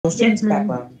Questions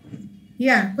paper.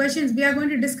 Yeah, questions. We are going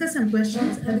to discuss some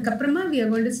questions. Adikaprama, we are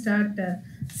going to start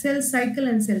cell cycle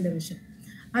and cell division.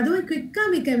 Otherwise,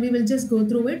 quickly we will just go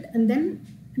through it, and then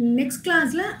next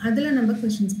class la adala number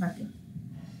questions paakalam.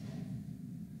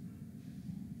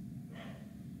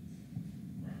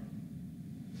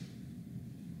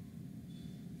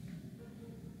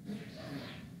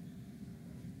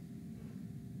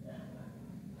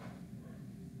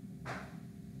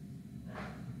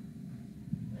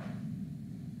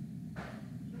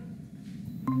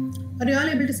 Are you all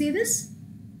able to see this?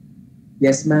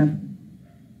 Yes, ma'am.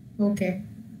 Okay.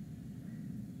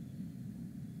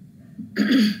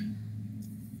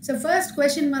 So first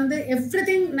question வந்து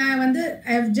everything நான் வந்து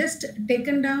I have just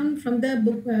taken down from the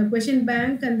book question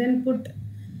bank and then put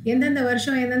எந்தெந்த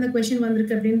வருஷம் எந்தெந்த question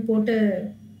வந்திருக்கு அப்படின்னு போட்டு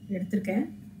எடுத்திருக்கேன்.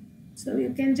 So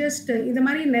you can just இது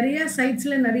மாதிரி நிறைய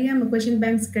சைட்ஸ்ல நிறைய question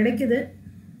banks கிடைக்குது.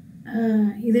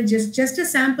 இது just a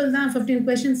sample தான் 15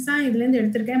 questions தான் இதுல இருந்து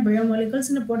எடுத்திருக்கேன். Biomolecules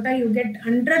னு போட்டா you get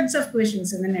hundreds of questions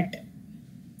in the net.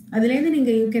 அதுல இருந்து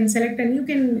நீங்க you can select and you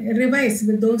can revise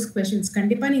with those questions.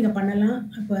 கண்டிப்பா நீங்க பண்ணலாம்.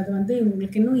 அப்ப அது வந்து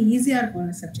உங்களுக்கு இன்னும் ஈஸியா இருக்கும்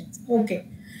அந்த subjects. Okay.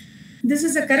 This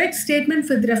is a correct statement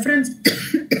with reference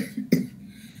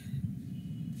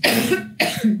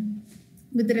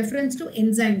with reference to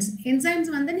enzymes. Enzymes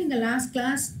வந்து நீங்க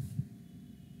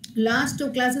last two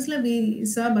classes la we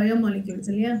saw biomolecules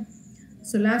இல்லையா?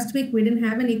 So last week we didn't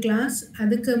have any class.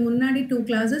 அதுக்கு முன்னாடி 2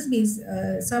 classes we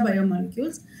saw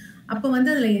biomolecules. அப்போ வந்து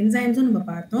அதுல enzymes-உம் நம்ம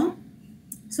பார்த்தோம்.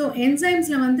 So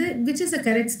enzymes-ல வந்து which is a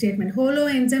correct statement?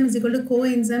 Holoenzyme is equal to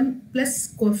coenzyme plus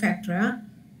cofactor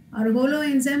or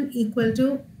holoenzyme equal to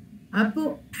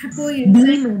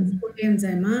apoenzyme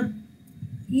coenzyme.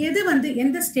 எது வந்து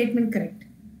எந்த statement correct?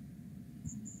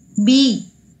 B.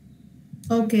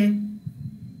 Okay.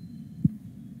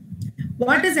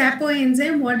 What is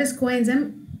apoenzyme? What is coenzyme?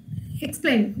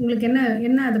 Explain. உங்களுக்கு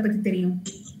என்ன அத பத்தி தெரியும்?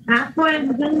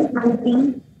 Apoenzyme protein.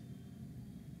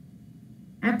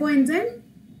 Apoenzyme?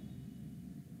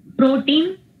 Protein.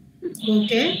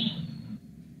 Okay.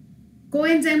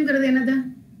 Coenzyme ங்கிறது என்னது?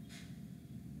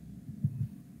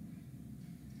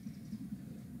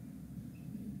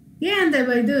 ஏன் அந்த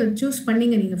இது சூஸ்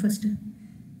பண்ணீங்க நீங்க ஃபர்ஸ்ட்?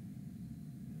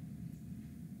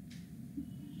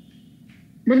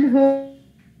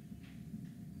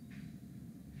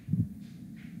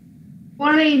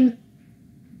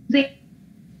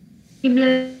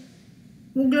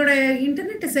 உங்களோட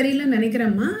இன்டர்நெட் சரியில்லைன்னு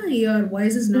நினைக்கிறேம்மா. your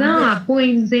voice is not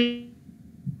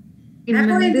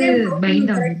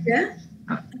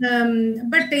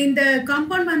but in the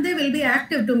compound வந்து will be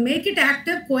active. To make it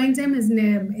active, coenzyme is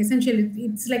essential.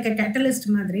 It's like a catalyst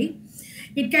மாதிரி.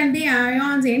 It can be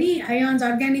ions, any ions,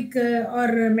 organic or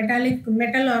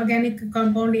metal organic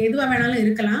compound எதுவா வேணாலும்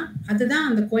இருக்கலாம். அதுதான்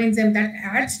அந்த coenzyme that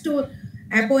adds to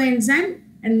apoenzyme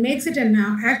and makes it an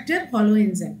active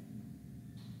holoenzyme.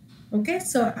 Okay,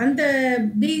 so and the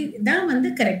B that one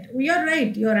the correct. You are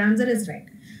right. Your answer is right.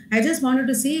 I just wanted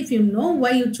to see if you know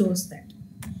why you chose that.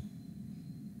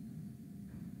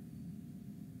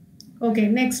 Okay,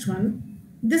 next one.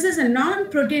 This is a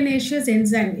non-proteinaceous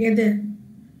enzyme. எது?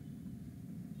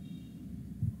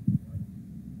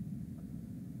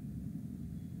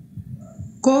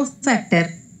 Cofactor.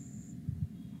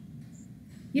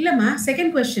 இல்லம்மா, second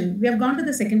question. We have gone to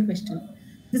the second question.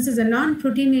 This is a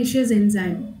non-proteinaceous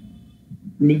enzyme.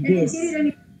 Ligase.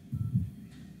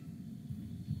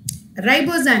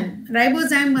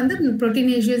 Ribozyme வந்து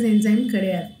proteinaceous enzyme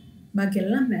கிடையாது. பாக்கி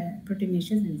எல்லாம்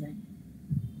proteinaceous enzyme.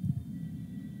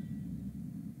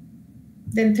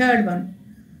 Then third one.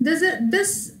 This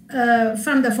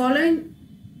from the following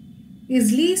is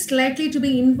least likely to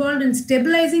be involved in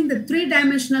stabilizing the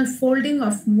three-dimensional folding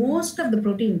of most of the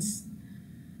proteins.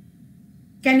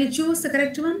 Can you choose the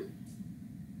correct one?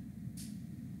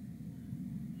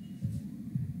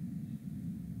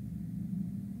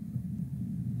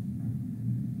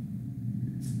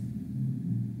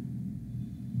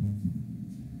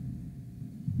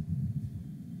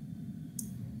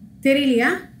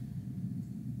 தெரியலையா?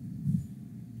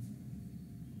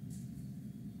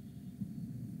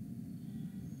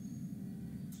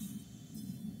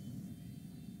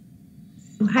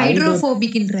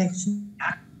 Hydrophobic interaction.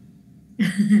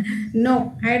 No,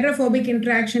 hydrophobic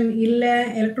interaction இல்ல,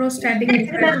 electrostatic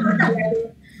interaction கிடையாது.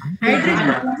 Hydrogen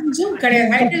bonds-உம்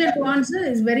கிடையாது. Hydrogen bonds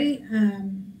is very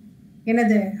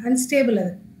என்னது unstable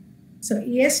அது. So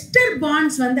ester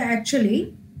bonds வந்து actually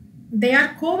they are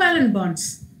covalent bonds.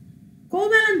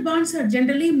 Covalent bonds are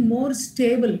generally more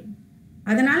stable.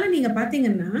 அதனால நீங்க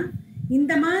பாத்தீங்கன்னா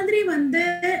இந்த மாதிரி வந்து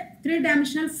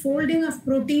three-dimensional folding of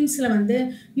proteins-ல வந்து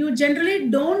you generally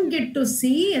don't get to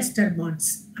see ester bonds.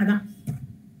 அதான்.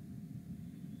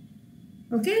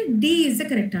 Okay, D is the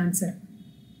correct answer.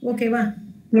 Okay, va?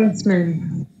 Yes,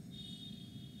 ma'am.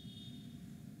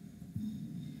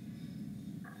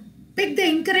 Pick the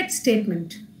incorrect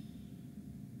statement.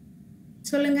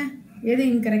 சொல்லுங்க எது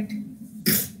incorrect?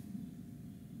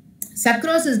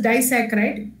 Sucrose is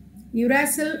disaccharide,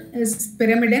 uracil is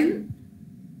pyrimidine,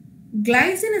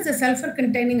 glycine is a sulfur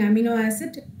containing amino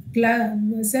acid,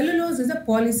 cellulose is a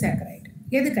polysaccharide.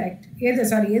 எது correct?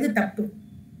 எது தப்பு?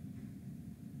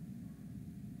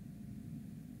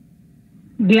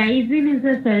 Glycine is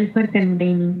a sulfur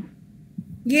containing.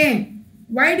 ஏன்?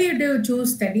 Why do you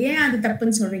choose that? ஏன் அது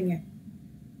தப்புன்னு சொல்றீங்க?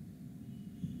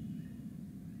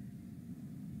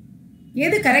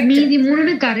 எது கரெக்ட்? மீதி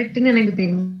மூணு கரெக்ட்னு எனக்கு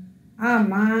தெரியும்.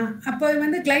 ஆமா, அப்போ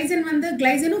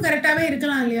கிளைசினும் கரெக்டாவே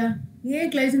இருக்கலாம் இல்லையா?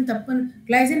 ஏன் கிளைசின் தப்புன்னு?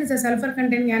 Glycine is a sulfur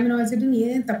containing amino acid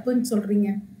ஏன் தப்புன்னு சொல்றீங்க?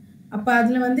 அப்ப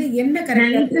அதுல என்ன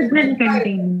கரெக்ட்?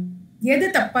 எது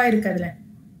தப்பா இருக்கு அதுல?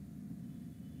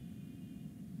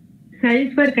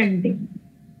 Sulphur containing.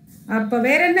 அப்ப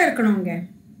வேற என்ன இருக்கணும்ங்க?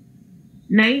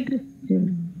 Nitrogen.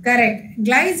 Correct.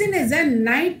 Glycine is a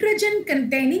nitrogen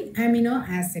containing amino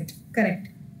acid. Correct.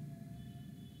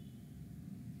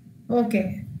 Okay.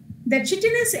 The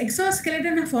chitinous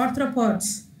exoskeleton of arthropods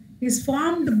is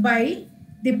formed by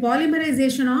the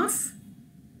polymerization of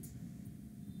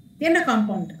என்ன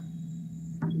compound?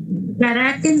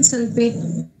 Keratin sulphate.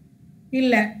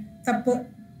 இல்ல, தப்பு.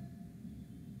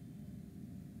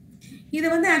 இது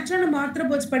ஆக்சுவலாக நம்ம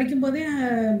ஆர்த்ரோபோட்ஸ் படிக்கும்போதே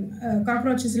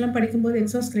காக்ரோச்சஸ் எல்லாம் படிக்கும்போது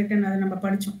எக்ஸோஸ்கெலட்டன் அதை நம்ம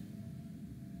படித்தோம்.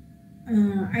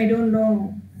 I don't know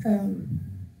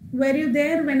where you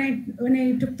there when I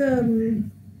took the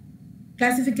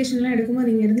கிளாசிஃபிகேஷன்லாம் எடுக்கும்போது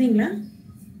நீங்கள் இருந்தீங்களா?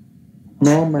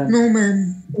 No ma'am.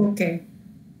 Okay.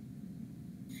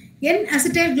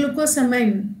 N-acetyl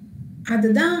glucosamine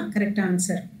அதுதான் correct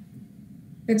answer.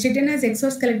 The chitinous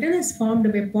exoskeleton is formed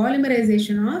by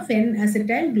polymerization of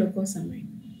N-acetyl glucosamine.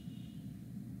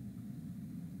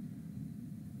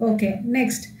 Okay,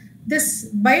 next. This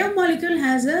biomolecule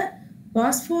has a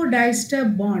phosphodiester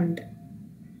bond.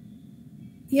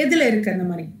 எதுல இருக்கு அந்த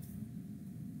மாதிரி?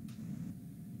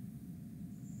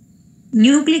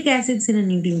 Nucleic acids in a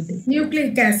nucleotide.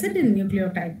 Nucleic acid in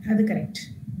nucleotide. அது correct.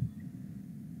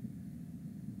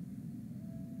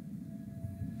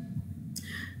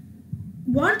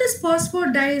 What is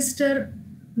phosphodiester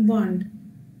bond?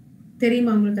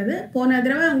 தெரியுமா உங்களுக்கு? அது போன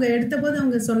தடவை அவங்க எடுத்த போது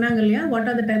அவங்க சொன்னாங்க இல்லையா, what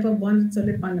are the type of bond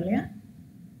சொல்லிருப்பாங்க இல்லையா?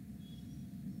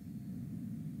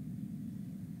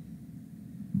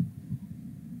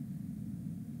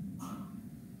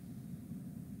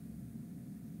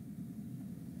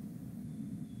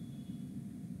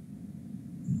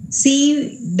 C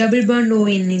double bond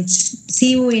ONH,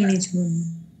 CONH bond.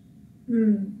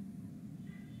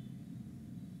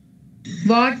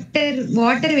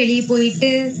 Water வெளியே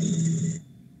போயிட்டு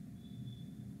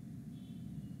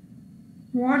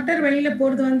வாட்டர் வெளியில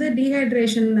போறது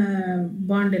டீஹைட்ரேஷன்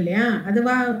பாண்ட் இல்லையா?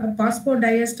 அதுவா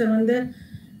பாஸ்போடைஎஸ்டர்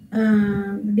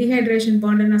டீஹைட்ரேஷன்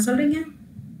பாண்ட் நான் சொல்றீங்க?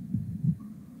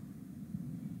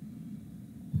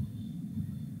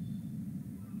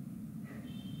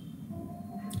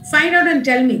 Find out and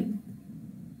tell me.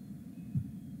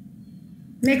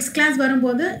 Next class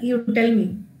வரும்போது you tell me.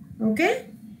 Okay?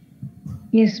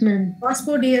 Yes ma'am.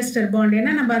 Phosphodiester bond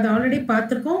ஏன்னா நம்ம அதை ஆல்ரெடி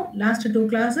பார்த்துருக்கோம் லாஸ்ட் 2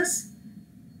 classes.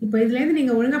 இப்போ இதுலேருந்து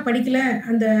நீங்கள் ஒழுங்காக படிக்கல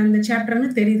அந்த சாப்டர்னு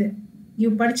தெரியுது.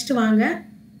 படிச்சுட்டு வாங்க,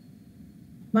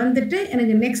 வந்துட்டு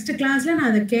எனக்கு நெக்ஸ்ட் கிளாஸில் நான்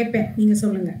அதை கேட்பேன், நீங்கள்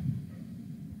சொல்லுங்கள்.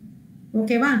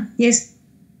 ஓகேவா? S.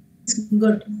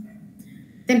 Good.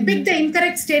 Then pick the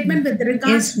incorrect statement with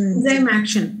regards to enzyme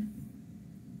action.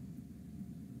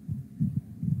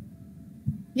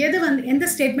 எந்த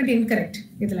ஸ்டேட்மெண்ட் இன்கரெக்ட்?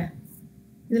 இதுல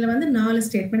 4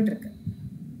 ஸ்டேட்மெண்ட் இருக்கு.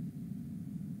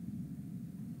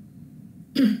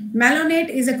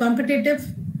 Malonate is a competitive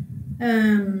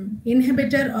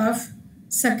inhibitor of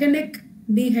succinic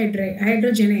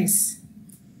dehydrogenase.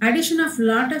 Addition of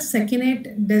lot of succinate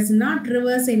does not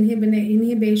reverse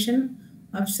inhibition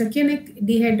of succinic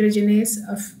dehydrogenase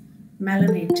of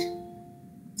malonate.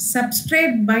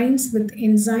 Substrate binds with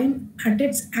enzyme at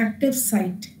its active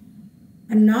site.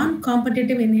 A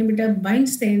non-competitive inhibitor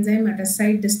binds the enzyme at a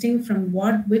site distinct from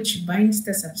which binds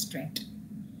the substrate.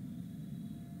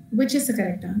 Which is the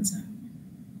correct answer?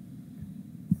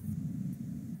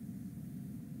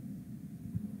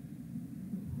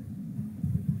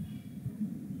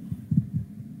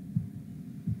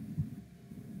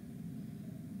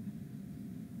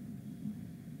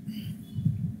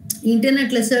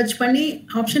 இன்டர்நெட்ல search பண்ணி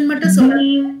option மட்டும்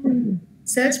சொல்லணும்.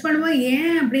 Search பண்ணுவோம்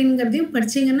ஏன் அப்படிங்கிறதையும்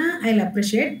படிச்சீங்கன்னா I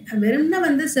appreciate.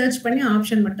 வெறும்னா search பண்ணி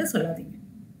ஆப்ஷன் மட்டும் சொல்லாதீங்க.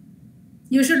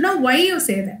 You should know why you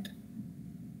say that.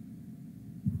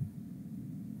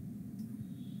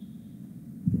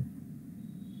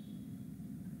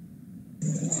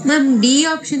 Ma'am T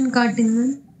option காட்டுங்க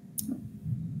ma'am.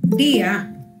 Diya?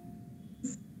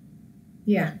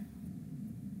 Yeah.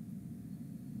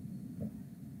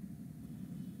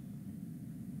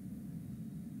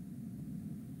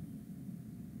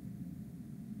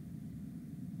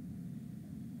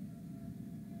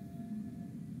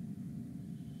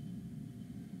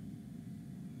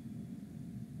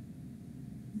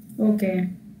 Okay.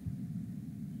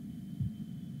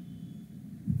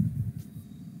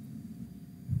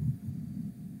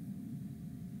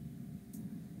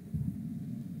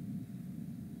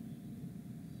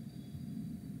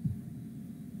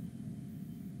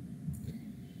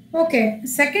 Okay,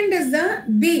 second is the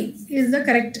B is the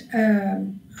correct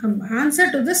answer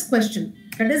to this question.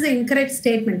 That is the incorrect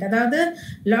statement. That is,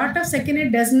 lot of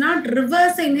secondate does not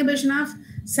reverse the inhibition of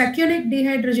succinic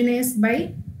dehydrogenase by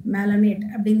malonate.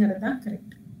 அப்படிங்கிறது தான்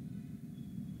correct.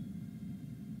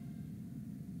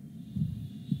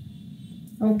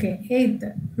 Okay, eighth.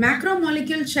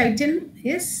 Macromolecule chitin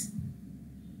is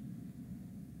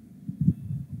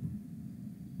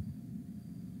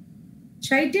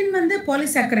chitin வந்து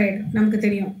polysaccharide நமக்கு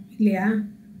தெரியும் இல்லையா?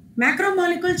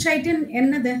 Macromolecule chitin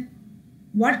என்னது?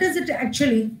 What is it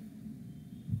actually?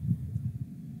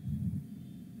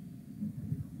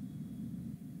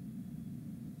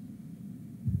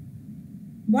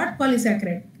 What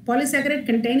polysaccharide? Polysaccharide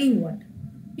containing what?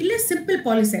 இல்ல simple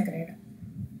polysaccharide.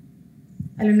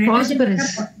 Phosphorus.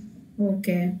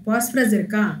 Okay, phosphorus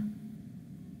இருக்கா?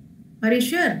 Are you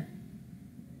sure?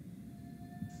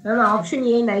 Option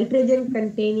A, nitrogen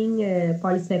containing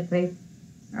polysaccharide.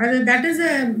 That is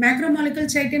a macromolecule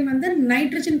chitin வந்து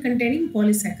nitrogen containing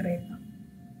polysaccharide.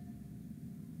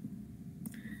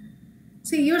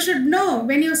 See, you should know,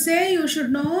 when you say you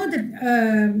should know that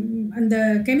அந்த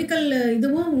chemical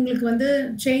இதுவும் உங்களுக்கு வந்து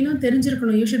செயினும்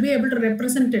தெரிஞ்சிருக்கணும். You should be able to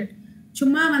represent it.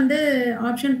 சும்மா வந்து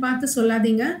option பார்த்து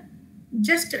சொல்லாதீங்க.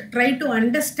 Just try to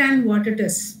understand what it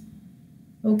is.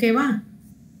 ஓகேவா?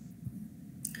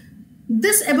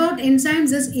 This about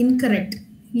enzymes is incorrect.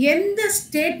 எந்த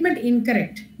statement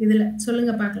incorrect? இதுல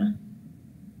சொல்லுங்க பார்க்கலாம்.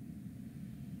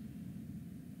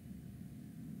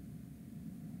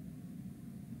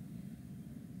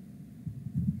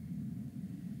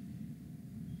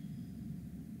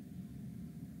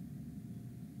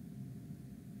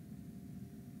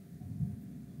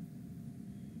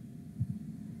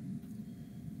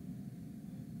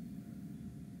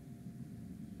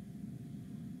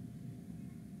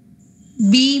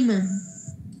 B ma'am.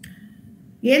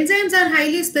 Enzymes are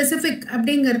highly specific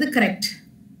அப்படிங்கிறது correct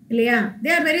இல்லையா?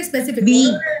 They are very specific. B.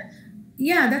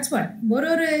 Yeah, that's what.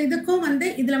 ஒரு இதுக்கும் வந்து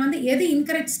இதுல வந்து எது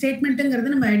incorrect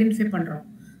statementங்கிறது நம்ம ஐடென்டிஃபை பண்றோம்.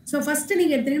 So first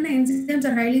நீங்க எடுத்தீங்கன்னா enzymes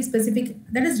are highly specific.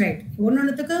 That is right.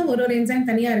 ஒன்னொன்னுக்கு ஒரு enzyme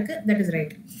தனியா இருக்கு. That is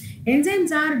right.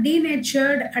 Enzymes are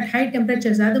denatured at high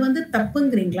temperatures. அது வந்து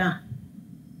தப்புங்கிறீங்களா?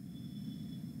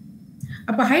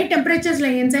 அப்ப high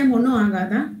temperaturesல enzyme ஒன்னும்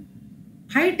ஆகாதா?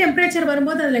 ஹை டெம்பரேச்சர்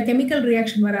வரும்போது அதில் கெமிக்கல்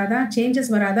ரியாக்ஷன் வராதா, சேஞ்சஸ்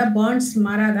வராதா, பாண்ட்ஸ்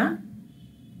மாறாதா,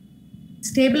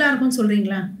 ஸ்டேபிளா இருக்கும்னு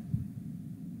சொல்றீங்களா?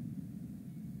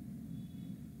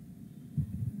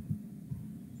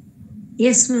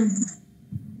 Yes ma'am.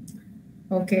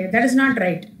 Okay, that is not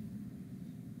right.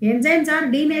 Enzymes are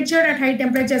denatured at high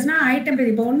temperatures. High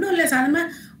temperature இப்போ ஒன்றும் இல்லை, சாதாரண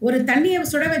ஒரு தண்ணியை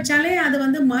சுட வச்சாலே அது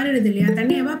வந்து மாறிடுது இல்லையா?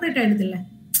 தண்ணி எவாப்ரேட் ஆயிடுது இல்லை,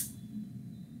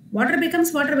 வாட்டர்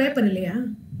பிகம்ஸ் வாட்டர் வேப்பர் இல்லையா?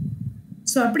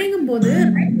 ஸோ அப்படிங்கும்போது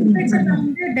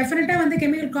வந்து டெஃபினட்டா வந்து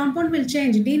chemical compound will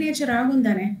change, denature ஆகும்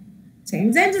தானே. So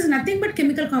enzymes is nothing but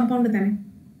chemical compound தானே.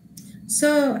 ஸோ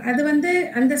அது வந்து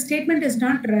அந்த ஸ்டேட்மெண்ட் இஸ்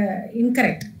நாட்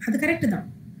இன்கரெக்ட், அது கரெக்ட் தான்.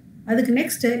 அதுக்கு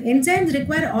next enzymes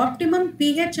require optimum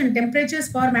pH and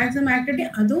temperatures for maximum activity,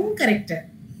 அதுவும் கரெக்ட்.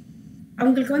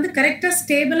 அவங்களுக்கு வந்து கரெக்டாக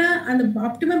ஸ்டேபிளாக அந்த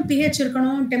ஆப்டிமம் pH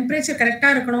இருக்கணும், டெம்பரேச்சர்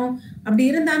கரெக்டாக இருக்கணும். அப்படி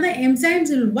இருந்தால் தான்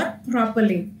என்சைம்ஸ் வில் ஒர்க்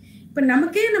ப்ராப்பர்லி. இப்போ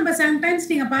நமக்கே நம்ம சம்டைம்ஸ்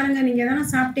நீங்கள் பாருங்கள், நீங்கள் எதனா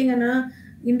சாப்பிட்டீங்கன்னா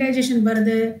இன்டைஜஷன்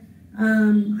வருது,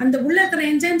 அந்த உள்ள இருக்கிற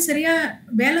என்சைம் சரியாக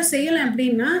வேலை செய்யலை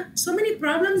அப்படின்னா ஸோ மெனி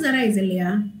ப்ராப்ளம்ஸ் அரைஸ்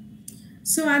இல்லையா?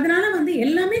 ஸோ அதனால வந்து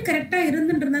எல்லாமே கரெக்டாக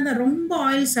இருந்துட்டு தான். ரொம்ப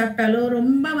ஆயில் சாப்பிட்டாலோ,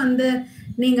 ரொம்ப வந்து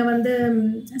நீங்கள் வந்து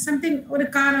சம்திங் ஒரு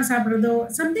காரம் சாப்பிட்றதோ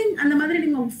சம்திங் அந்த மாதிரி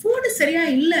நீங்கள் ஃபுட்டு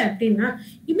சரியாக இல்லை அப்படின்னா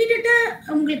இமீடியட்டாக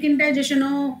உங்களுக்கு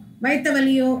இன்டைஜஷனோ வயிற்று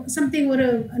வலியோ சம்திங் ஒரு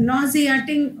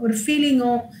நாசியாட்டிங் ஒரு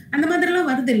ஃபீலிங்கோ அந்த மாதிரிலாம்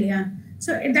வருது இல்லையா?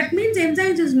 So that means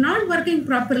enzymes is not working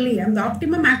properly. அந்த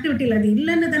ஆப்டிமம் ஆக்டிவிட்டியில் அது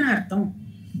இல்லைன்னு தானே அர்த்தம்.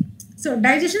 ஸோ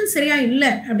டைஜஷன் சரியா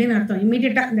இல்லை அப்படின்னு அர்த்தம்.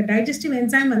 இமீடியட்டா இந்த டைஜஸ்டிவ்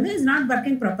என்சைம் வந்து is not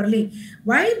working properly.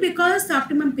 Why? Because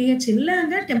optimum pH இல்லை,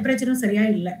 அங்கே டெம்பரேச்சரும் சரியா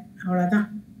இல்லை, அவ்வளோதான்.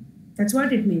 That's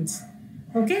what it means.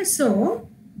 Okay, so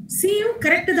சியும்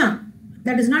correct தான்,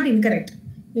 தட் இஸ் நாட் இன்கரெக்ட்.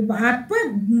 இப்போ அப்போ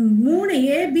 3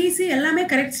 ABC எல்லாமே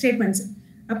கரெக்ட் ஸ்டேட்மெண்ட்ஸ்.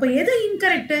 அப்போ எது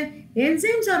incorrect?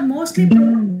 Enzymes are mostly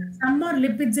some are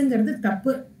lipidsங்கிறது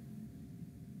தப்பு.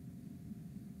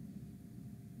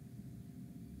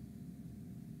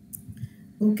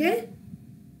 Okay?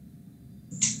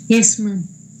 Yes, ma'am.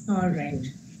 All right.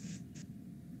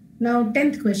 Now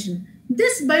 10th question.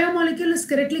 This biomolecule is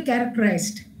correctly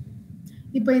characterized.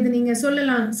 இப்போ இது நீங்க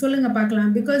சொல்லுங்க பார்க்கலாம்.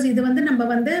 பிகாஸ் இது வந்து நம்ம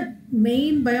வந்து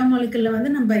மெயின் பயோமாலிகுல்ல வந்து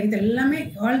நம்ம இது எல்லாமே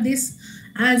all this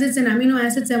acids and amino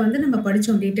acids வந்து நம்ம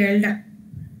படிச்சோம் டீடைல்டா.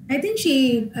 I think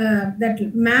that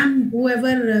ma'am,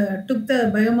 whoever took the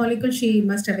biomolecule, she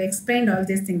must have explained all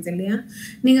these things இல்லையா?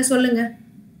 நீங்க சொல்லுங்க.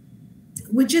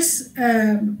 Which is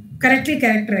correctly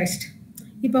characterized.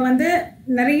 இப்போ வந்து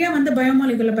நிறைய வந்து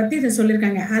பயோமாலிகுலை பத்தி இதை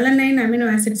சொல்லியிருக்காங்க. அலனைன் அமினோ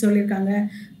ஆசிட் சொல்லியிருக்காங்க,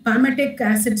 பாமட்டிக்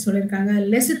ஆசிட் சொல்லியிருக்காங்க,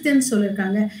 லெசித்தின்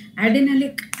சொல்லியிருக்காங்க,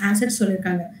 அடினலிக் ஆசிட்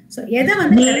சொல்லியிருக்காங்க. ஸோ எதை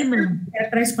வந்து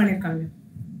கேரக்டரைஸ் பண்ணியிருக்காங்க?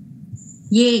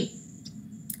 A.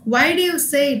 Why do you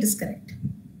say it is correct?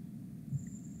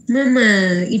 Ma'am,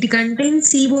 it contains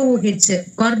COOH,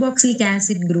 carboxylic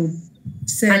acid group.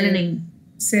 Alanine.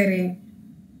 சரி.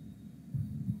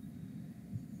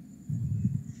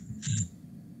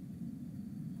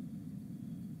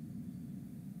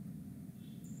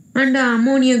 And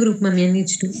ammonia group, ma'am,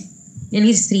 NH2,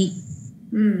 NH3.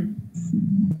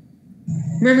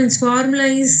 Ma'am, its formula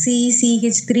is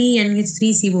CCH3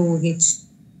 NH3COOH.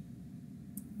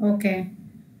 Okay,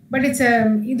 but it's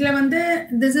இதுல வந்து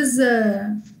this is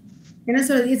என்ன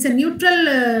சொல்றது, it's a neutral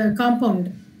compound.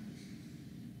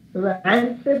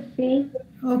 Answer C.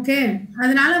 Okay,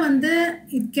 அதனால வந்து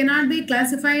it cannot be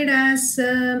classified as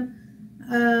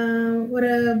ஒரு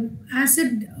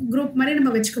acid group மாதிரி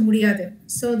நம்ம வச்சுக்க முடியாது.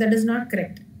 So that is not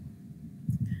correct.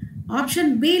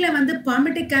 Option பியில் வந்து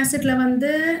பாமிட்டிக் ஆசிட்ல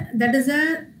வந்து that is a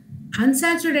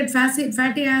unsaturated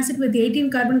fatty acid with 18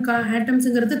 carbon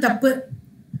ஆட்டம்ஸுங்கிறது தப்பு.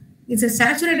 It's a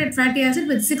saturated fatty acid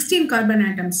with 16 carbon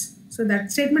atoms. So that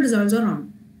statement is also wrong.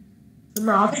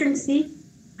 Option C.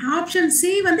 Option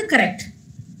C வந்து correct.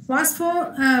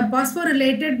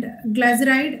 Phosphorylated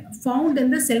கிளைசரைடு found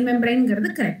in the sell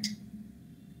மெம்பரைன்ங்கிறது correct.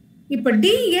 இப்போ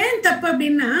D ஏன் தப்பு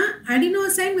அப்படின்னா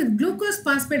adenosine with glucose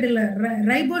phosphate இல்ல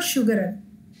ribose sugar,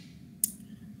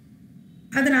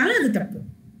 அதனால அது தப்பு.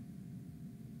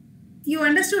 You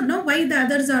understood know why the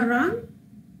others are wrong?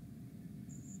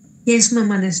 Yes, ma'am,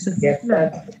 understood. Yes,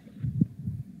 ma'am.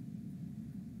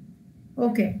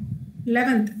 Okay.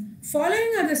 11th.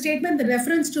 Following are the statement the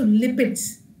reference to lipids.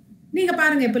 நீங்க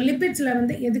பாருங்க இப்போ லிபிட்ஸ்ல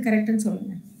வந்து எது கரெக்ட்னு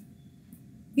சொல்லுங்க.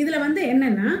 இதுல வந்து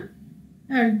என்னன்னா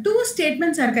two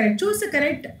statements are correct. Choose the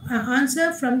correct answer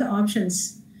from the options.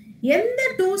 எந்த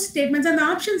two statements அந்த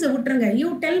options விட்டுருங்க. You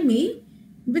tell me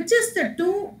which is the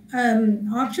two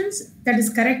options that is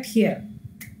correct here.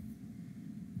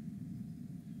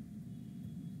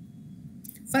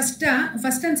 First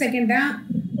and second,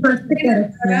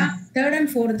 third and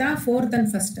fourth and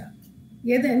first.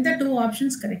 எந்த two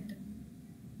options correct?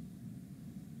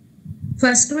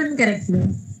 First one correct,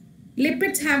 ma'am.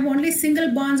 Lipids have only single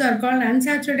bonds are called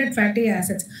unsaturated fatty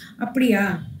acids. அப்படியா?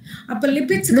 அப்ப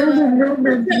lipids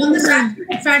வந்து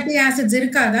saturated fatty acids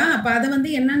இருக்காதா? அப்ப அத வந்து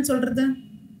என்னன்னு சொல்றது?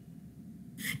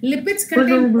 Lipids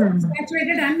contain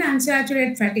saturated and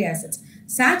unsaturated fatty acids.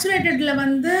 Saturatedல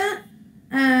வந்து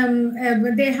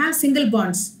they have single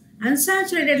bonds.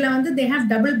 Unsaturatedல வந்து they have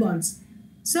double bonds.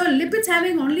 So lipids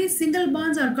having only single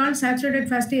bonds are called saturated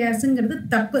fatty acidsங்கிறது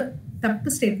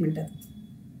தப்பு statement அது.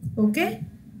 Okay?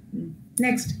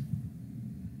 Next.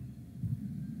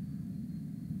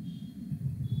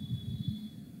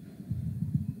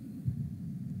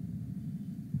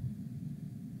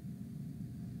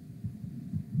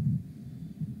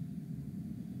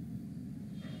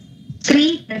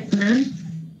 Three, ma'am.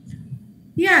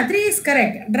 Yeah, 3 is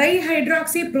correct.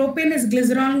 Dihydroxypropane is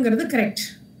glycerol correct.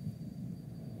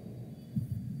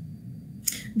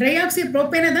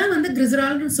 Dioxypropane தான் வந்து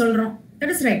glycerol சொல்றோம்.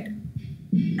 That is right.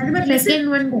 Second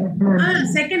one correct.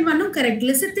 Second one correct.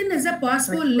 Lecithin is a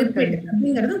phospholipid.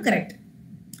 அப்படிங்கிறதும் correct.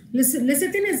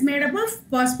 Lecithin is made up of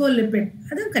phospholipid.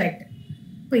 அதுவும் correct.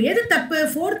 இப்போ எது தப்பு?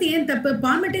 Fourth ஏன் தப்பு?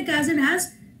 Palmitic acid has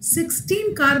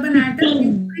 16 carbon atoms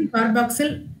including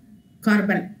carboxyl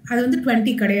carbon. அது வந்து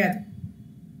 20 கிடையாது.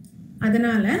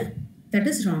 அதனால that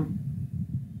is wrong.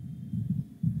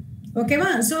 Okay va?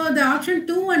 So the option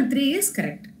 2 and 3 is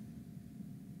correct.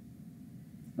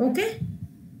 Okay?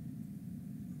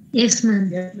 Yes, ma'am.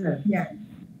 Yeah.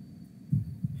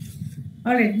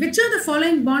 All right. Which of the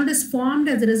following bond is formed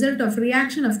as a result of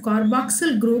reaction of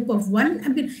carboxyl group of one?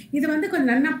 இது வந்து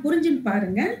கொஞ்சம் நன்னா புரிஞ்சுன்னு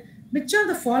பாருங்க. Which of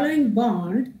the following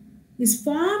bond is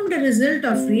formed as a result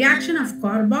of reaction of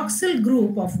carboxyl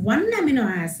group of one amino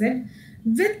acid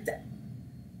with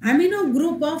amino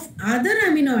group of other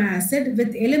amino acid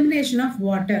with elimination of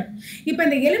water. இப்போ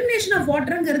இந்த elimination of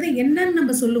waterங்கிறது என்னன்னு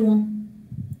நம்ம சொல்லுவோம்?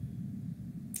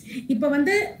 இப்போ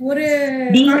வந்து ஒரு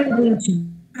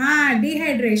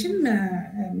dehydration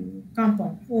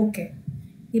compound. Okay.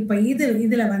 இப்போ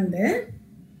இதுல வந்து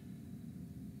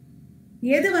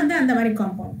எது வந்து அந்த மாதிரி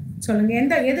காம்பவுண்ட் சொல்லுங்க.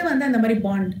 எது வந்து அந்த மாதிரி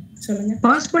பாண்ட் சொல்லுங்க.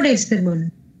 Phosphodiester bond.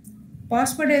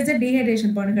 Phosphodiester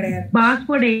dehydration bond கிடையாது.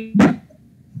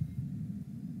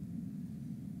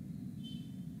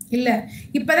 இல்ல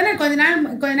இப்பதானே கொஞ்ச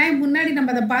நாள் முன்னாடி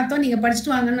நம்ம அதை பார்த்தோம். நீங்க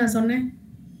படிச்சுட்டு வாங்கன்னு நான் சொன்னேன்.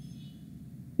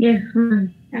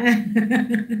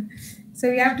 So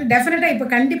you have to definitely இப்ப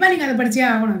கண்டிப்பா நீங்க அதை படிச்சே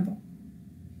ஆகணும். இப்போ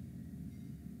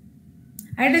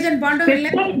ஹைட்ரஜன் பாண்டும் இல்ல,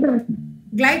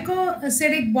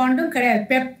 கிளைகோசிடிக் பாண்டும் கிடையாது.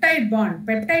 பெப்டைட்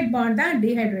பாண்ட் தான்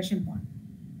டீஹைட்ரேஷன் பாண்ட்.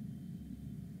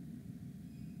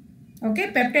 ஓகே,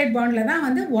 பெப்டைட் பாண்ட்ல தான்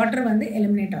வந்து வாட்டர் வந்து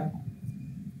எலிமினேட் ஆகும்.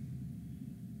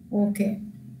 Okay,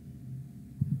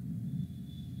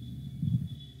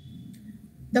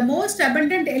 the most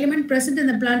abundant element present in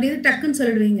the plant is டக்குன்னு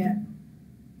சொல்லிடுவீங்க.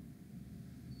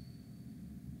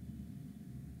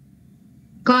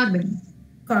 Carbon.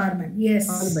 Yes.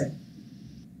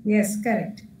 Yes,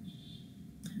 correct.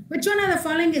 Which one of the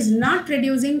following is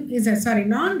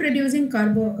non-reducing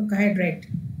carbohydrate?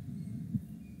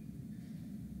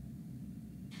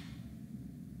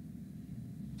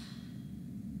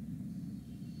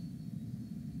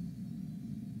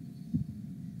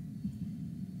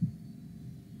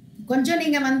 கொஞ்சம்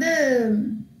நீங்க வந்து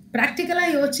பிராக்டிக்கலா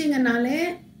யோசிச்சீங்கனாலே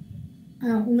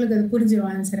உங்களுக்கு அது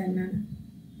புரிஞ்சிடும் ஆன்சர் என்னன்னு.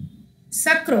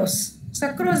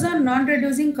 Sucrose are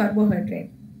non-reducing carbohydrate.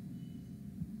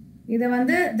 இது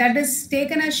வந்து that is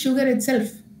taken as sugar itself.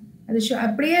 அது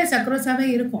அப்படியே சக்ரோஸாவே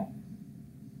இருக்கும்.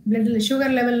 பிளட்ல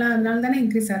சுகர் லெவல்லாம் அதனால தானே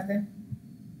இன்க்ரீஸ் ஆகுது.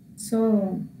 So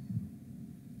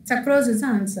sucrose is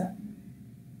the answer.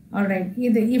 All right.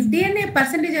 If DNA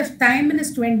percentage of thymine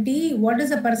is 20, what is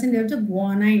the percentage of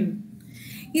guanine?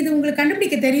 இது உங்களுக்கு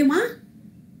கண்டுபிடிக்க தெரியுமா?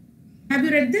 Have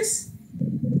you read this?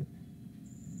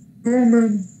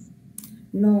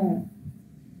 No.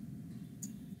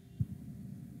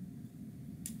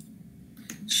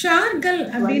 ஷார்கல்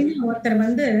அப்படின்னு ஒருத்தர்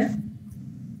வந்து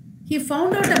he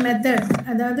found out a method.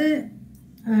 அதாவது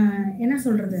என்ன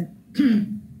சொல்றது,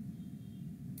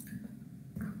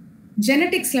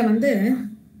 ஜெனட்டிக்ஸ்ல வந்து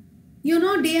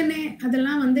DNA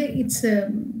அதெல்லாம் வந்து it's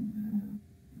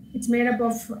made up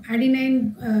of adenine,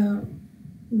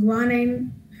 guanine,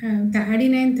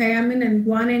 adenine, thiamine and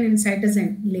guanine and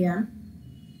cytosine இல்லையா?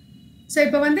 ஸோ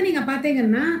இப்போ வந்து நீங்கள்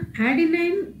பார்த்தீங்கன்னா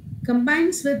adenine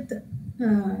combines with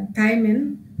thiamine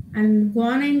and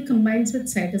guanine combines with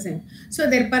cytosine. So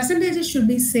their percentages should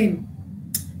be same.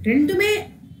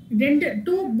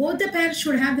 Both the pairs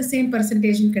should have the same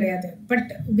percentage கிடையாது. But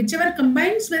whichever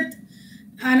combines with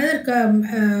another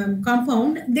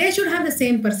compound, they should have the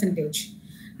same percentage.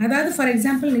 அதாவது for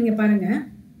example நீங்கள் பாருங்க,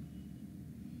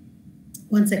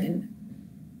 one second.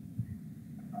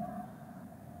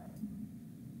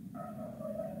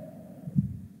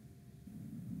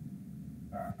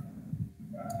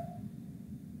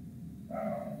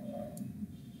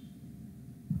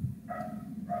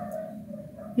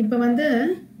 இப்போ வந்து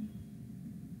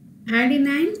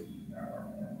adenine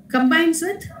combines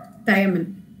with thiamine,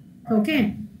 okay,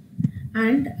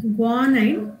 and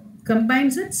guanine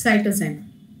combines with cytosine.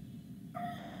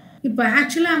 இப்போ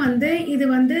ஆக்சுவலா வந்து இது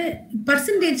வந்து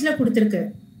பர்சன்டேஜ்ல கொடுத்துருக்கு.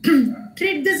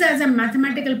 treat this as a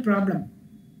mathematical problem,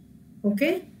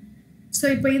 okay. So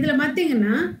இப்போ இதில்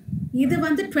பார்த்தீங்கன்னா இது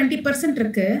வந்து 20%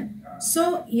 இருக்கு. ஸோ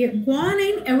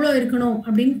குவானைன் எவ்வளோ இருக்கணும்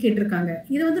அப்படின்னு கேட்டிருக்காங்க.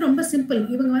 இது வந்து ரொம்ப சிம்பிள்.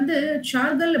 இவங்க வந்து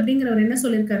ஷார்கல் அப்படிங்கிறவர் என்ன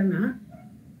சொல்லியிருக்காருன்னா,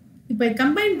 இப்போ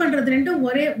கம்பைன் பண்ணுறது ரெண்டும்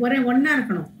ஒரே ஒன்றா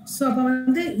இருக்கணும். ஸோ அப்போ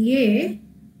வந்து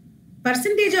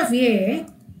percentage of A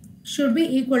should be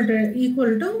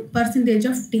equal to percentage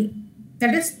of T,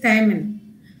 that is thiamine.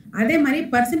 அதே மாதிரி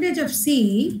percentage of C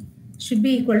should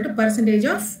be equal to percentage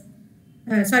of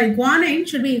guanine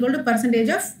should be equal to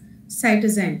percentage of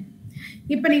cytosine.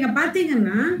 இப்போ நீங்கள்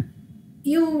பார்த்தீங்கன்னா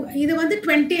இது வந்து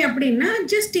 20 அப்படின்னா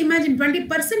ஜஸ்ட் இமேஜின்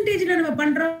 20% நம்ம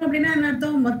பண்றோம் அப்படின்னா என்ன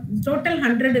அர்த்தம், டோட்டல்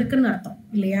 100 இருக்குன்னு அர்த்தம்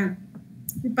இல்லையா?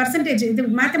 பர்சன்டேஜ், இது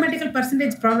மேத்தமெட்டிக்கல்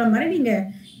பர்சன்டேஜ் ப்ராப்ளம் மாதிரி நீங்க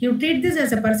you treat this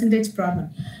as a percentage problem.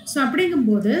 So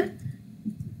அப்படிங்கும்போது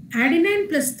adenine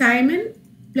plus thiamine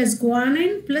plus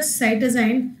guanine plus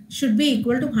cytosine should be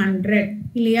equal to 100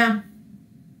 இல்லையா?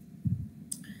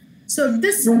 So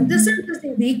this is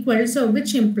equal, so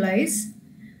which implies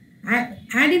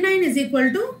adenine is equal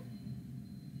to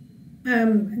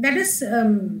that is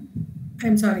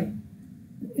I'm sorry,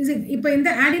 இப்போ இந்த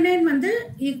adenine வந்து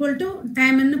equal to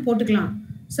thiamine போட்டுக்கலாம்.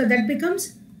 So that becomes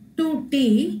 2T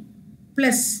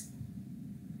plus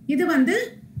இது வந்து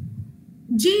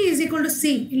G is equal to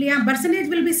C இல்லையா, percentage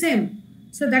will be same,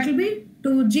 so that will be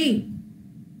 2G,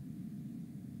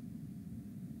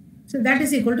 so that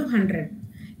is equal to 100.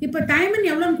 இப்போ time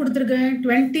எவ்வளோன்னு கொடுத்துருக்கு,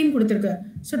 20 கொடுத்துருக்கு.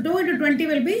 So 2 into 20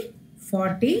 will be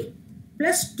 40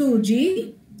 plus 2G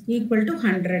equal to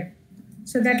 100.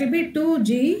 So that will be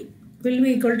 2G will be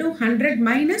equal to 100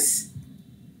 minus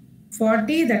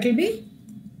 40, that will be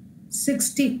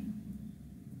 60.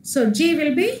 So G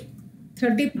will be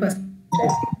 30%.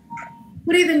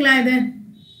 புரியுதுங்களா இது?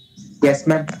 Yes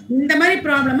ma'am. இந்த மாதிரி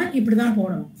ப்ராப்ளமை இப்படி தான்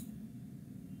போடணும்.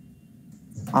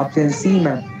 Option C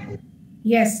ma'am.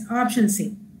 S, option C.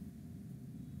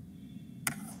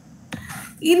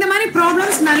 இந்த மாதிரி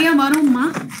problems நிறைய வரும்மா.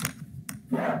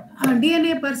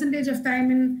 DNA percentage of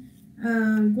thymine,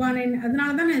 guanine, அதனால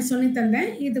தான் நான் சொல்லி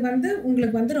தந்தேன். இது வந்து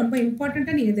உங்களுக்கு வந்து ரொம்ப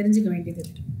இம்பார்ட்டண்ட்டாக நீங்கள் தெரிஞ்சுக்க வேண்டியது.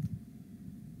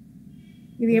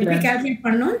 இது எப்படி கால்குலேட்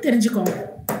பண்ணணும்னு தெரிஞ்சுக்கோங்க.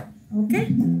 Okay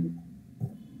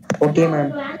okay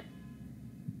ma'am.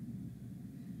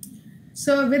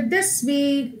 So with this we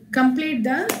complete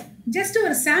the, just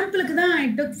ஒரு சாம்பிளுக்கு தான் I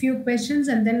took few questions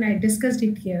and then I discussed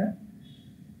it here.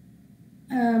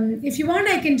 If you want,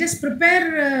 I can just prepare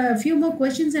a few more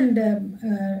questions and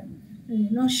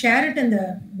share it in the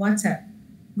WhatsApp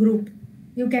group.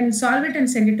 You can solve it and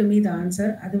send it to me, the answer.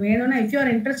 அது வேணும்னா, if you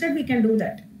are interested, we can do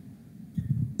that.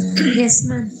 Yes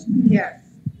ma'am. Yeah,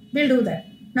 we'll do that.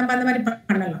 நம்ம அந்த மாதிரி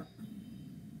பண்ணலாம்.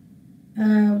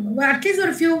 At least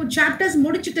ஒரு few chapters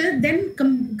முடிச்சிட்டு then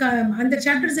அந்த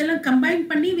chapters எல்லாம் combine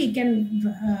பண்ணி we can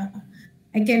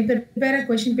I can prepare a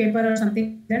question paper or something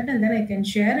like that, and then I can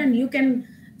share and you can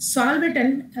solve it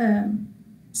and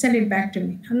send it back to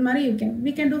me. And Mari,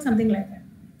 we can do something like that.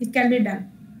 It can be done.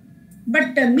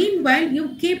 But meanwhile, you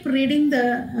keep reading the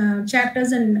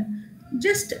chapters and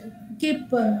just keep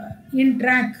in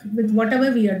track with whatever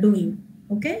we are doing.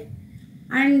 Okay?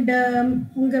 And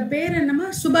unga per enama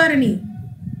Subarani.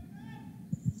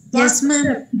 Yes ma'am.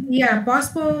 Yeah,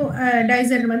 POSPO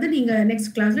dizer வந்து நீங்க next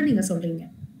classல நீங்க சொல்றீங்க.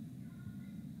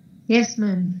 Yes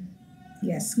ma'am.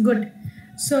 Yes, good.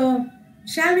 So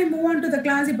shall we move on to the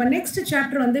class? இப்போ next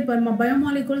chapter வந்து இப்போ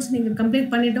biomolecules நீங்க complete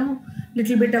பண்ணிட்டோம்.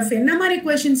 Little bit of என்ன மாதிரி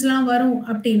questionsலாம் வரும்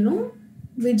அப்படின்னும்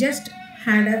we just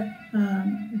had a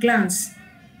glance.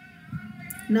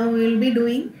 Now we will be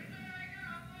doing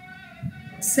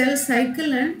cell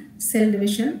cycle and cell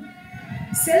division.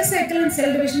 Cell cycle and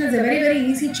cell division is a very very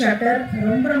easy chapter.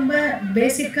 ரொம்ப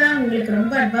பேசிக்கா, உங்களுக்கு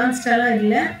ரொம்ப அட்வான்ஸ்டாலாம்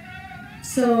இல்லை.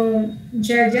 ஸோ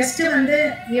ஜஸ்ட் வந்து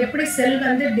எப்படி செல்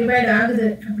வந்து டிவைட் ஆகுது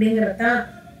அப்படிங்கிறது தான்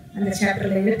அந்த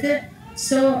சாப்டரில் இருக்குது.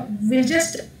 So will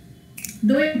just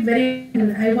do it very,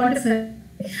 I want to,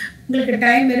 உங்களுக்கு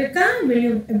டைம் இருக்கா? Will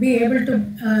you be able to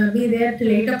be there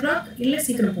till 8 o'clock இல்லை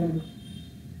சீக்கிரம் போகணும்?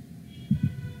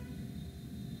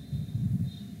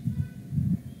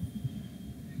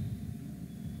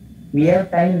 We have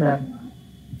time, ma'am.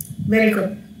 Very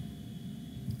good.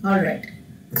 All right.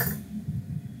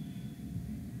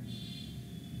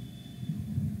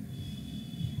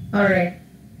 All right.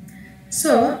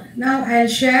 So now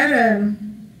I'll share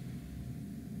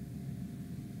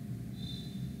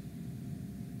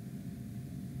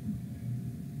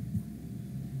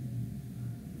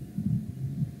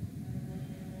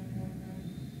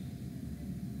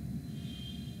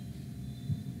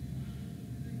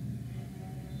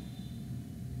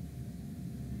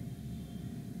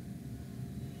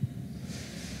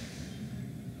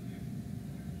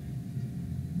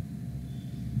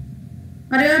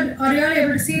Are you all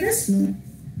able to see this?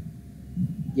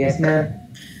 Yes, ma'am.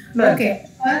 Okay.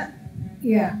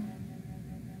 Yeah.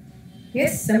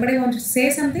 Yes, somebody want to say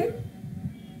something?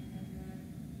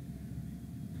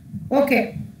 Okay.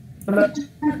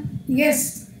 Yes.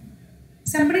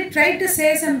 Somebody tried to say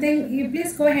something. You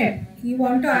please go ahead. You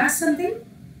want to ask something?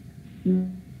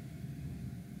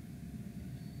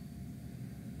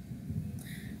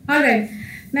 All right.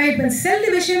 Now, இப்போ cell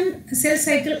division, cell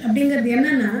cycle அப்படிங்கிறது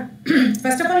என்னன்னா,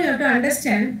 first of all you have to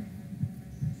understand,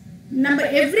 நம்ம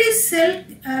every செல்,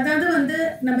 அதாவது வந்து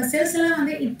நம்ம cells எல்லாம்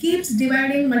வந்து it keeps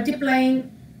dividing, multiplying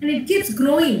and it keeps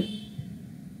growing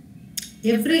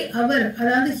every அவர்.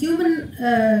 அதாவது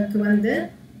ஹியூமனுக்கு வந்து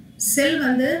செல்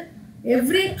வந்து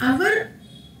எவ்ரி அவர்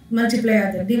மல்டிப்ளை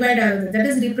ஆகுது, டிவைட் ஆகுது,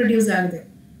 தட் இஸ் ரீப்ரொடியூஸ் ஆகுது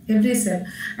every sell.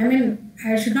 I mean,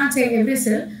 I should not say every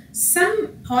sell. Some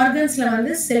ஆர்கன்ஸில்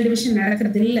வந்து செல் டிவிஷன்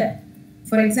நடக்கிறது இல்லை.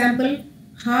 ஃபார் எக்ஸாம்பிள்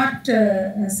ஹார்ட்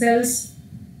செல்ஸ்,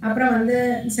 அப்புறம் வந்து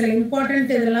சில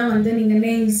இம்பார்ட்டண்ட் இதெல்லாம் வந்து நீங்கள்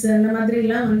நெய்ஸ் அந்த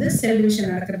மாதிரிலாம் வந்து செல்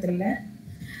டிவிஷன் நடக்கிறது இல்லை.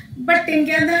 பட்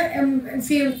எங்கேயாவது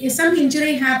some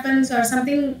injury happens or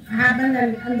something happens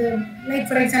and like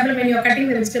for example when you are cutting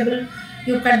the vegetable,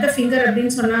 you cut the finger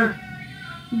அப்படின்னு சொன்னால்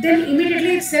then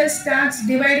immediately cell starts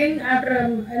dividing after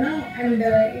and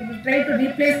it will try to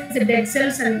replace the dead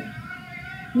cells and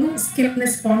new skin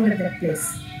is formed at that place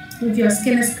if your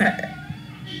skin is cut.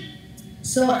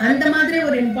 So அந்த மாதிரி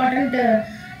ஒரு important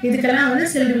இதுக்கெல்லாம் வந்து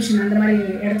cell division அந்த மாதிரி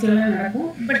இடத்துலலாம் நடக்கும்.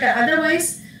 But otherwise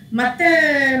மற்ற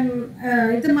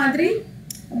இது மாதிரி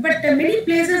பட் மெனி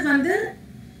பிளேசஸ் வந்து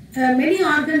மெனி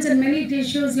ஆர்கன்ஸ் அண்ட் மெனி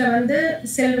டிஷ்யூஸில் வந்து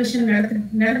செல் டிவிஷன்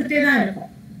நடந்துகிட்டே தான் இருக்கும்.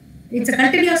 It's a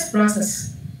continuous process.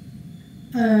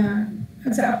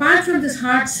 Apart from this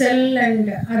heart cell and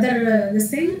other this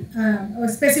thing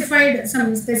some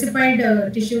specified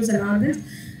tissues and organs,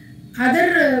 other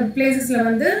places la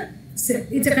vandu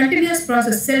it's a continuous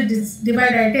process. Cell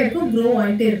divide aite irukum, grow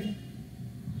aite irukum.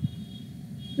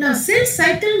 Now cell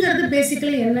cycle garadu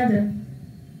basically enadhu,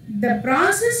 the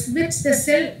process which the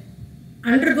cell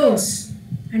undergoes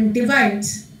and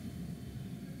divides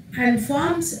and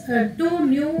forms two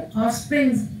new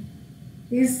offsprings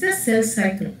is the cell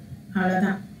cycle.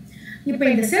 அவ்வளோதான். இப்போ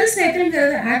இந்த செல்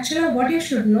சைக்கிள்ங்கிறது ஆக்சுவலாக what you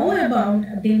should know about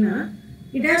அப்படின்னா,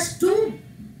 it has two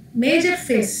major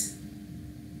face.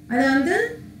 அது வந்து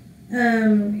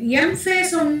M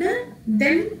face ஒன்று,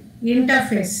 தென்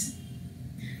interface.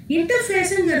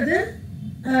 இன்டர்ஃபேஸுங்கிறது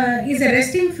is a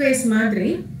resting face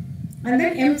மாதிரி, and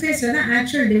then M ஃபேஸில் தான்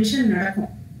ஆக்சுவல் டிவிஷன்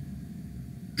நடக்கும்.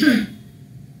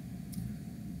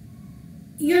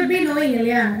 You'll be knowing,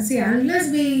 yeah. See, unless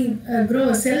we grow,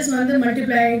 cells வந்து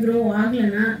multiply, grow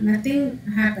ஆகலன்னா nothing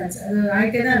happens. அது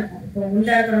ஆகிட்டே தான் இருக்கும். இப்போ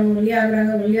குண்டா இருக்கிறவங்க ஒல்லியாக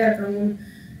ஆகுறாங்க, ஒல்லியாக இருக்கிறவங்க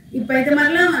இப்போ இது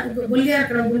மாதிரிலாம் ஒல்லியாக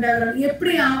இருக்கிறவங்க குண்டாகிறாங்க.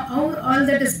 எப்படி all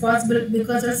that is possible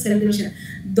because of cell division.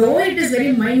 Though it is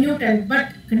very minute and but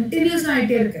continuous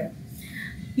ஆகிட்டே இருக்கு.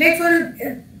 Like for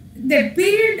the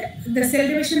period, the cell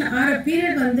division or a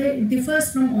period வந்து it differs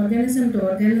from organism to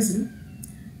organism.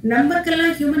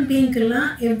 நமக்கெல்லாம் human பீயிங்கெல்லாம்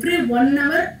every 1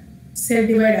 hour செல்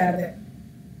divide ஆகுது.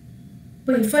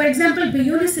 இப்போ for example இப்போ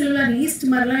unicellular east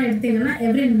மாதிரிலாம் எடுத்திங்கன்னா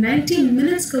every 90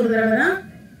 minutesக்கு ஒரு தடவை தான்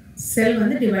செல்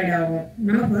வந்து டிவைட் ஆகும்.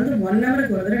 நமக்கு வந்து 1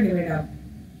 hourக்கு ஒரு தடவை டிவைட் ஆகும்.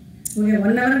 ஓகே,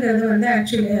 1 hourங்கிறது வந்து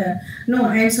actually no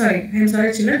I am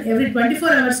sorry children, every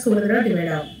 24 hours ஒரு தடவை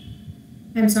டிவைட் ஆகும்.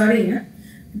 ஐ எம் சாரிங்க,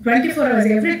 24 hours,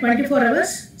 எவ்ரி 24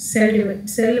 hours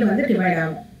செல் வந்து டிவைட்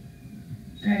ஆகும்.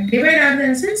 டிவைட் ஆகுது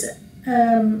in sense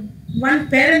one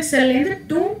parent cell into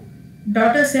 2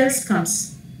 daughter cells comes.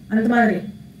 அந்த மாதிரி.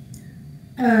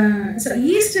 So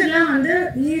yeast எல்லாம் வந்து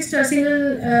yeast or single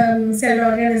cell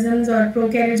organisms or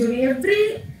prokaryotes, every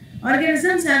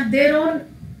organisms have their own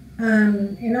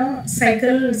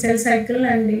cycle, cell cycle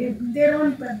and their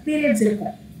own periods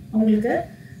இருக்கும் அவங்களுக்கு.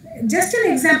 Just an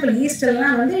example, yeast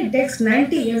எல்லாம் வந்து it takes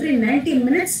every 90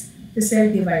 minutes the cell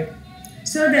divide.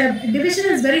 So the division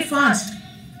is very fast.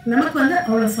 நமக்கு வந்து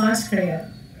அவ்வளோ fast கிடையாது,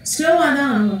 ஸ்லோவாக தான்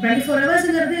ஆகும். 24 hours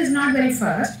is not very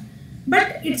fast,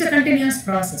 but it's a continuous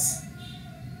process.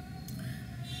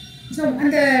 So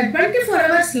அந்த 24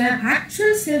 hours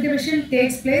actual cell division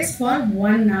takes place for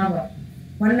 1 hour.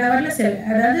 1 hourல செல்,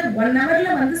 அதாவது 1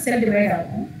 hourல வந்து செல் டிவைட்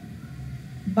ஆகும்.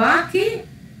 பாக்கி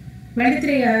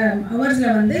 23 hours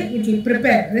வந்து இட் வில்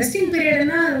ப்ரிப்பேர். ரெஸ்டிங்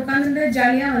பீரியட்னா உட்காந்துட்டு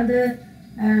ஜாலியாக வந்து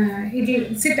இட் வில்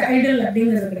சிட் ஐடல்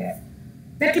அப்படிங்கிறது கிடையாது.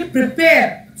 That will prepare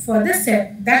for the cell,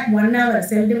 that 1 hour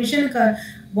cell division or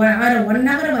 1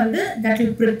 hour வந்து that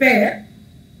will prepare.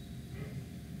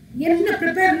 என்ன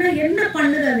ப்ரிப்பேர்னா என்ன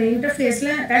பண்ணுது அந்த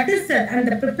இன்டர்ஃபேஸில், that is the and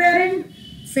the preparing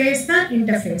phase தான்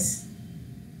இன்டர்ஃபேஸ்.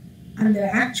 அந்த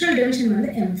ஆக்சுவல் டிவிஷன் வந்து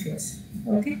எம் ஃபேஸ்.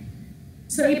 ஓகே,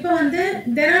 ஸோ இப்போ வந்து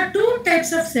there are 2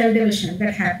 types of cell division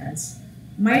that happens,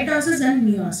 mitosis and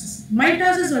meiosis.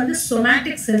 Mitosis வந்து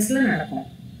somatic cellsல நடக்கும்.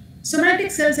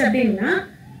 Somatic cells அப்படின்னா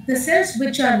the cells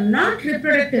which are not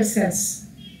reproductive cells,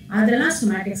 அதெல்லாம்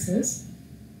somatic cells.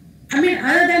 I mean,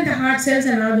 other than the heart cells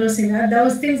and all those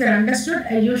things are understood,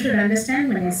 you should understand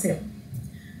when I say.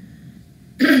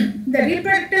 The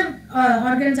reproductive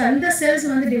organs and the cells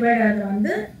வந்து divide ஆகுது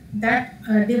வந்து that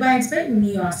divides by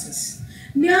meiosis.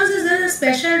 Meiosis is a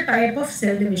special type of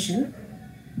cell division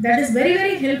that is very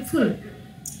very helpful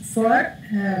for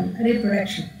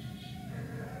reproduction.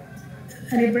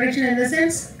 Reproduction in the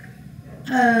sense,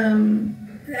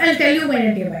 I'll tell you when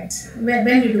it divides,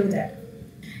 when we do that.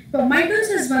 இப்போ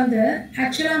mitosis வந்து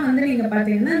ஆக்சுவலாக வந்து நீங்கள்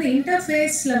பார்த்தீங்கன்னா இந்த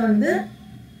இன்டர்ஃபேஸில் வந்து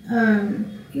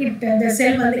the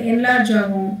cell வந்து enlarge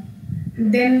ஆகும்.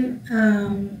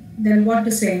 then what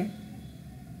to say,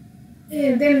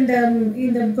 then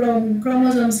இந்த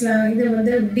குரோமோசோம்ஸில் இது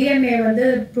வந்து டிஎன்ஏ வந்து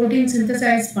ப்ரோட்டீன்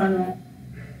சிந்தசைஸ் பண்ணும்,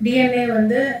 டிஎன்ஏ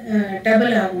வந்து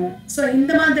டபுள் ஆகும். ஸோ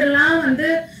இந்த மாதிரிலாம் வந்து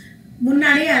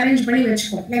முன்னாடியே அரேஞ்ச் பண்ணி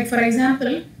வச்சுக்கோம். லைக் ஃபார்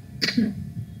எக்ஸாம்பிள்,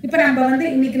 இப்போ நம்ம வந்து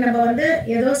இன்னைக்கு நம்ம வந்து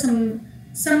ஏதோ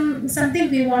something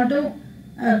we want to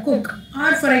cook,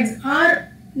 or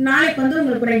நாளைக்கு வந்து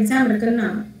உங்களுக்கு ஒரு எக்ஸாம் இருக்குன்னா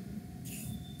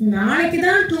நாளைக்கு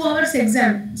தான் 2 hours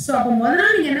எக்ஸாம். ஸோ அப்போ முதல்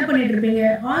நாள் நீங்கள் என்ன பண்ணிட்டு இருப்பீங்க,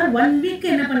 ஆர் 1 week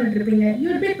என்ன பண்ணிட்டு இருப்பீங்க, you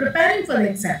will be preparing for the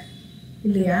exam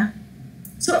இல்லையா?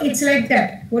 So it's like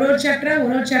that. ஒரு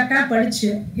சாப்டராக படித்து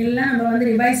எல்லாம் நம்ம வந்து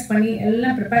ரிவைஸ் பண்ணி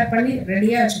எல்லாம் ப்ரிப்பேர் பண்ணி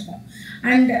ரெடியாக வச்சுப்போம்.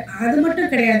 அண்ட் அது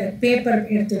மட்டும் கிடையாது, பேப்பர்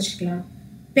எடுத்து வச்சுக்கலாம்,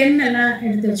 பென்னெல்லாம்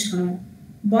எடுத்து வச்சுக்கணும்,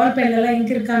 பால் பென்னெல்லாம்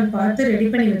இங்க் இருக்கான்னு பார்த்து ரெடி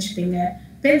பண்ணி வச்சுப்பீங்க.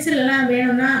 பென்சில் எல்லாம்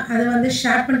வேணும்னா அதை வந்து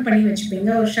ஷார்பன் பண்ணி வச்சுப்பீங்க,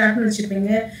 ஒரு sharpen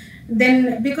வச்சுப்பீங்க. Then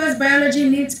because biology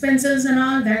needs pencils and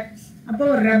all that, அப்போ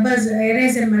ஒரு ரப்பர்ஸ்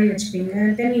எரேசர் மாதிரி வச்சுப்பீங்க.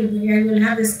 Then you will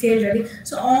have the scale ready.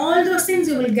 So all those things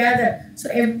you will gather. So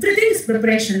every thing is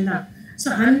preparation தான். So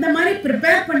அந்த மாதிரி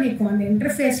prepare பண்ணிக்கும் அந்த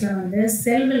இன்டர்ஃபேஸில் வந்து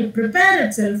செல் will prepare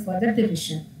it self for the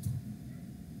division.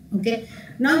 Okay,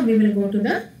 now we will go to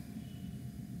the.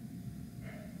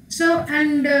 So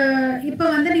and இப்போ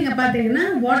வந்து நீங்கள் பார்த்தீங்கன்னா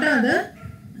வாட் ஆர் த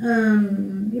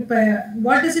இப்போ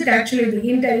வாட் இஸ் இட் ஆக்சுவலி,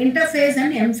 இது இன்டர்ஃபேஸ்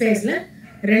அண்ட் எம்ஃபேஸில்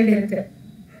ரெண்டு இருக்குது.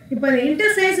 இப்போ the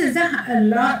interface is a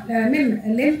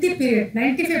lengthy period.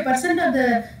 95% of the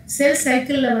cell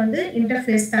cycle வந்து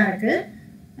interface தான் இருக்கு,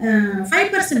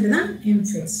 5% தான்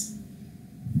எம்ஃபேஸ்.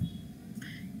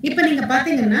 இப்போ நீங்க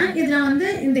பாத்தீங்கன்னா இதுல வந்து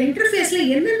இந்த இன்டர்ஃபேஸ்ல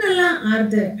என்னென்னலாம்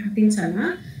ஆறுது அப்படின்னு சொன்னா,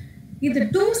 இது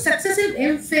 2 சக்சசிவ்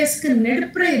எம்ஃபேஸ்க்கு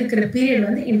நடுப்புற இருக்கிற பீரியட்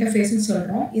வந்து இன்டர்ஃபேஸ்னு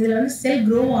சொல்றோம். இதுல வந்து செல்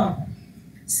க்ரோ ஆகும்,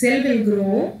 செல் will grow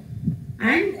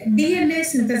and DNA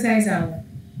synthesise ஆகும்,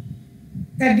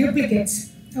 that duplicates.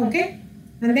 Okay,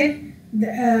 and then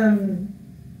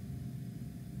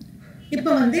இப்போ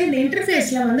வந்து இந்த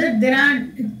இன்டர்ஃபேஸ்ல வந்து there are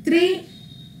 3,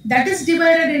 that is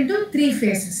divided into 3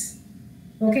 phases.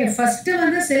 Okay, first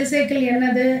வந்து செல் சைக்கிள்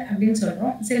என்னது அப்படின்னு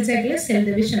சொல்றோம். Cell cycle cell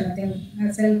division,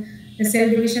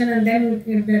 cell division and then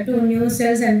to new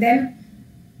cells and then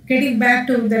getting back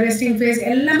to the resting phase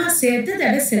எல்லாமே சேர்த்து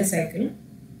that is cell cycle.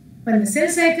 But the cell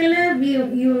cycle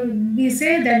we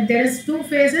say that there is 2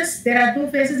 phases. There are 2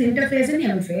 phases, interphase and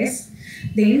M phase.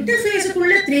 The interphase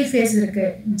குள்ள 3 phase இருக்கு,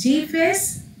 G phase,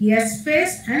 S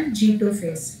phase and G2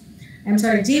 phase. I'm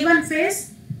sorry, G1 phase,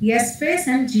 S phase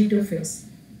and G2 phase.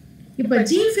 இப்போ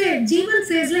G1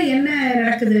 phaseல என்ன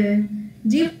நடக்குது?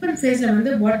 G1 phaseல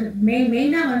வந்து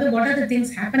மெயினா வந்து what are the things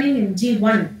happening in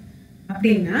G1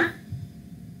 அப்படின்னா,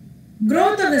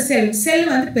 growth of the cell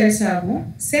வந்து பெருசாகும்,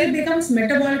 cell becomes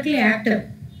metabolically active.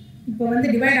 இப்போ வந்து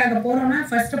டிவைட் ஆக போறோம்னா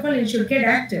first of all it should get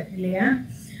active இல்லையா?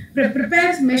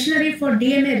 prepares machinery for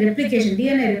DNA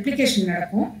replication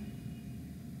நடக்கும்.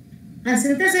 and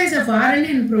synthesis of RNA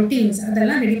and proteins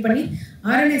அதெல்லாம் ரெடி பண்ணி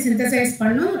RNA synthesize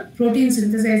பண்ணும், protein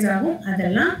synthesize ஆகும்,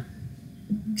 அதெல்லாம்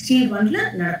G1ல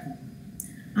நடக்கும்.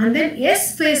 and then S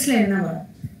phaseல என்ன வரும்?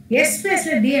 S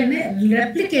phaseல DNA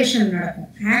replication நடக்கும்.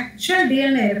 Actual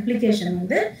DNA replication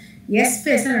வந்து S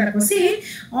phaseல நடக்கும். See,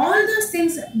 all those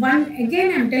things, again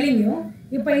I'm telling you,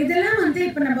 இப்போ இதெல்லாம் வந்து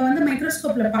இப்போ நம்ம வந்து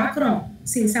மைக்ரோஸ்கோப்ல பார்க்குறோம்.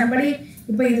 See, somebody,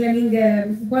 இப்போ இதில்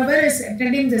நீங்கள் whoever is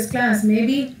attending this class,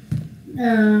 maybe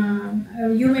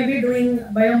you may be doing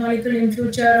biomolecule in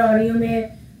future or you may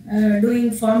doing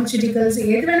pharmaceuticals.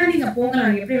 எது வேணால் நீங்கள்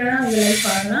போகலாம், எப்படி வேணால் உங்கள் லைஃப்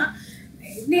ஆகலாம்,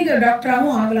 நீங்கள்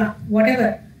டாக்டராகவும் ஆகலாம், whatever.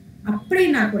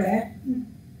 அப்படின்னா கூட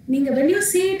நீங்கள் when you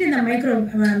see it in the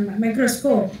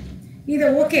microscope, இது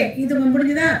ஓகே, இது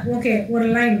முடிஞ்சுதா, ஓகே ஒரு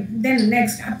லைன், தென்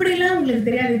நெக்ஸ்ட், அப்படிலாம் உங்களுக்கு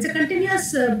தெரியாது. It's a continuous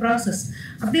process.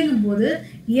 அப்படிங்கும்போது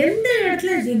எந்த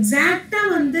இடத்துல எக்ஸாக்டாக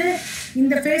வந்து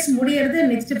இந்த ஃபேஸ் முடியறது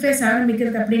நெக்ஸ்ட் ஃபேஸ்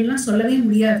ஆரம்பிக்கிறது அப்படின்லாம் சொல்லவே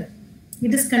முடியாது.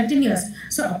 It is continuous.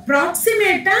 ஸோ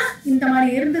அப்ராக்சிமேட்டாக இந்த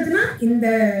மாதிரி இருந்ததுன்னா இந்த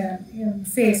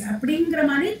ஃபேஸ் அப்படிங்கிற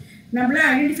மாதிரி நம்மளா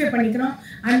ஐடென்டிஃபை பண்ணிக்கிறோம்.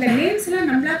 அந்த நேம்ஸ்லாம்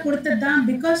நம்மளா கொடுத்தது தான்.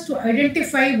 Because to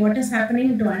identify what is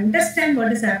happening, to understand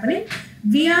what is happening,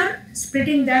 we are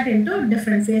splitting that into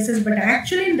different phases, but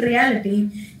actually in reality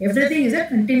everything is a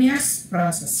continuous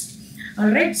process.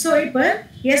 All right, so இப்போ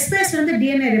S phase வந்து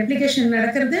DNA replication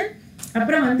நடக்கிறது.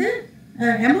 அப்புறம் வந்து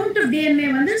amount of DNA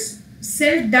வந்து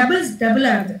cell double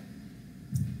ஆகுது.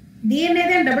 DNA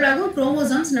தான் double ஆகும்,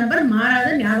 chromosomes number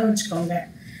மாறாது, ஞாபகம் வச்சுக்கோங்க.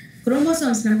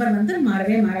 குரோமோசோம்ஸ் நம்பர் வந்து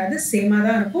மாறவே மாறாது, சேமாக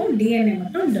தான் இருக்கும், DNA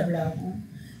மட்டும் டபுள் ஆகும்.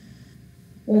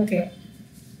 ஓகே,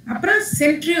 அப்புறம்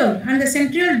சென்ட்ரியோல், அந்த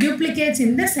சென்ட்ரியோல் டூப்ளிகேட்ஸ்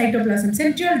இந்த சைட்டோபிளாசம்,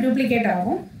 சென்ட்ரியோல் டூப்ளிகேட்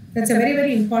ஆகும். That's a very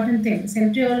very important thing.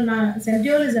 Centriole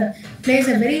plays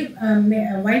a very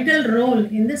vital role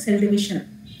in the cell division.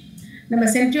 நம்ம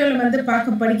சென்ட்ரியோல் வந்து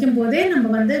படிக்கும் போதே நம்ம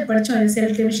வந்து படித்தோம்,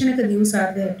 செல் டிவிஷனுக்கு இது யூஸ்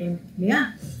ஆகுது அப்படின்னு இல்லையா?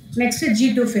 Next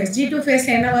G2 phase. G2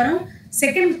 phaseல என்ன வரும்?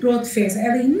 Second growth phase.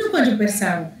 அது இன்னும் கொஞ்சம்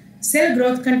பெருசாகும். செல்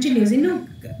growth continues. இன்னும்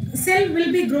செல்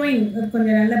will be growing,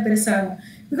 கொஞ்சம் நல்லா பெருசாகும்.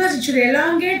 Because it should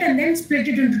elongate and then split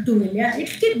it into 2 இல்லையா? It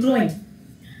keep growing.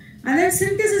 And then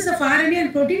synthesis of RNA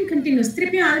and protein continues.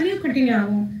 திருப்பியும் அதுலேயும் கண்டினியூ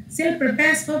ஆகும். Cell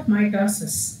prepares for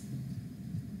mitosis.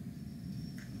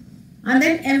 And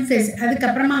then M face.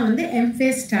 அதுக்கப்புறமா வந்து M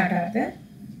face start ஆகுது.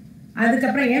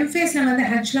 அதுக்கப்புறம் M ஃபேஸில் வந்து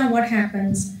ஆக்சுவலாக வாட்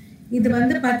ஹேப்பன்ஸ், இது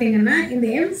வந்து பார்த்தீங்கன்னா இந்த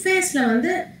எம் ஃபேஸில்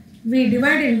வந்து we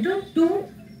divide into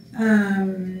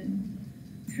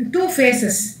two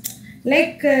faces.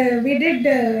 Like we did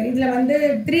இதில் வந்து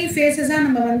 3 ஃபேஸஸாக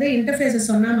நம்ம வந்து இன்டர்ஃபேஸஸ்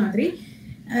சொன்ன மாதிரி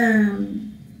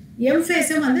எம்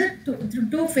ஃபேஸும் வந்து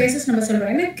டூ ஃபேஸஸ் நம்ம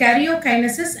சொல்கிறோம். ஏன்னா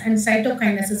கேரியோகைனசிஸ் அண்ட்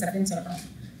சைட்டோகைனசிஸ் அப்படின்னு சொல்கிறோம்.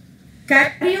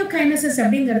 கேரியோகைனசிஸ்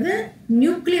அப்படிங்கிறது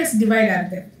நியூக்ளியஸ் டிவைட்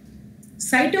ஆகுது.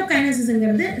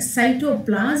 சைட்டோகைனசிஸ்ங்கிறது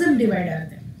சைட்டோபிளாசம் டிவைட்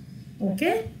ஆகுது. Okay,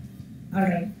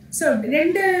 alright. ஸோ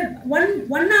ரெண்டு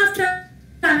ஒன் ஆஃப்டர்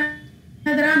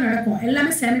அதராக நடக்கும்.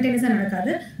 எல்லாமே சைமல்டேனியஸாக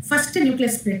நடக்காது. ஃபர்ஸ்ட்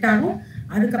நியூக்ளியஸ் ஸ்ப்ளிட் ஆகும்,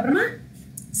 அதுக்கப்புறமா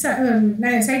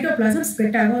சைட்டோபிளாசம்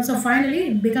ஸ்ப்ளிட் ஆகும். So finally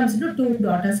it becomes to 2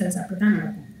 daughter cells. அப்படி தான்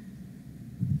நடக்கும்.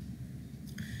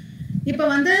 இப்போ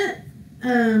வந்து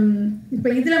இப்போ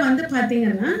இதில் வந்து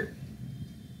பார்த்தீங்கன்னா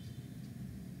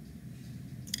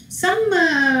some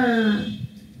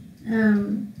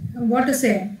what to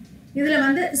say, இதில்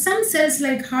வந்து some cells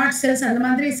like heart cells அந்த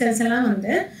மாதிரி செல்ஸ் எல்லாம்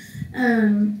வந்து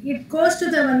it goes to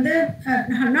the வந்து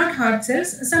not heart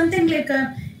cells, something like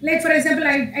for example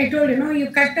I told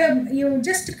you you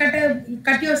just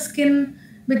cut your skin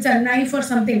with a knife or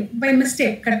something by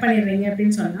mistake cut பண்ணிடுறீங்க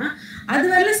அப்படின்னு சொன்னால் அது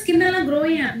வரல ஸ்கின் எல்லாம்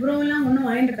க்ரோவெல்லாம் ஒன்றும்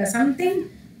ஆயிட்டு something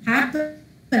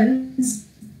happens,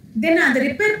 then அதை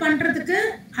ரிப்பேர் பண்ணுறதுக்கு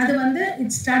அது வந்து it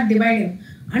start dividing.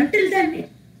 Until then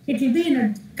it will be in a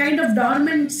kind of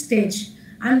dormant stage.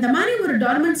 அந்த மாதிரி ஒரு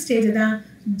dormant stage தான்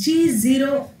G0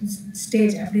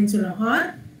 stage அப்படின்னு சொல்லுவோம், or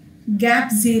gap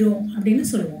 0 அப்படின்னு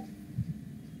சொல்லுவோம்.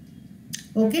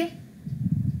 Okay,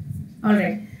 all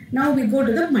right, now we go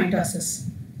to the mitosis.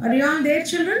 Are you all there,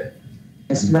 children?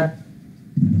 Yes, ma'am.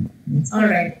 All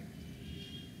right.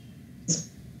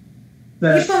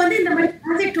 இப்போ வந்து இந்த மாதிரி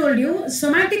as I told you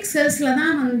somatic cellsல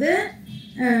தான் வந்து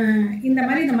இந்த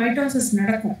மாதிரி இந்த மைட்டோசிஸ்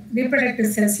நடக்கும், reproductive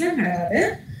cellsல நடக்காது.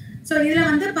 ஸோ இதில்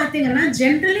வந்து பார்த்தீங்கன்னா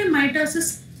ஜென்ரலி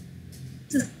மைட்டோசிஸ்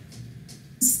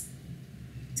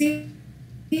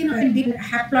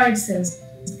haploid cells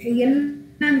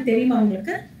என்னன்னு தெரியுமா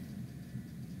உங்களுக்கு?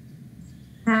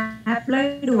 Haploid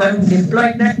Ma'am,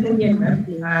 diploid not union, ma'am.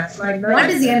 Haploid not. What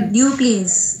is N?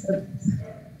 Nucleus.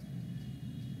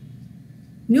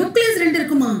 Nucleus 2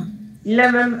 இருக்குமா? இல்ல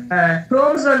மேம்,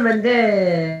 குரோமோசோம் வந்து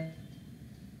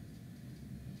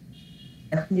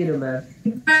மேம்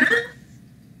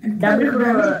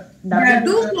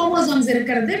டூ குரோமோசோம்ஸ்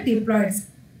இருக்கிறது diploid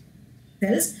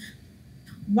cells,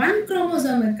 1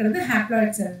 குரோமோசோம் இருக்கிறது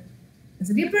haploid cells.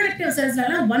 reproductive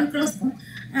cellsலாம் 1 chromosome,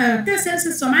 other cells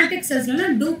somatic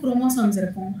cellsலாம் 2 chromosomes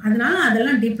இருக்கும். அதனால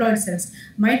அதெல்லாம் diploid cells.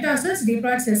 மைட்டோசிஸ்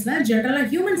diploid cellsலாம் ஜெனரலா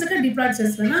ஹியூமன்ஸ்க்கு diploid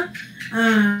cellsலாம்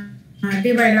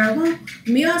divide ஆகும்.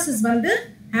 மியோசிஸ் வந்து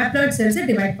haploid cells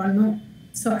டிவைட் பண்ணும்.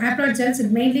 ஸோ haploid cells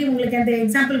மெயின்லி உங்களுக்கு அந்த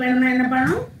எக்ஸாம்பிள் வேணும்னா என்ன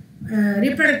பண்ணும்,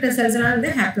 reproductive cells எல்லாம்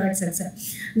வந்து haploid cells.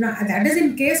 that is in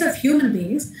case of human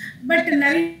beings, but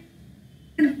நிறைய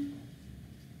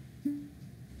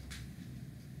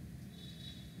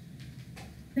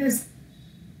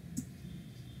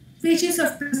species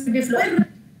of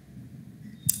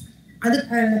அது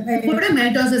கூட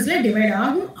மைட்டோசிஸ்ல டிவைட்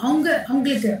ஆகும்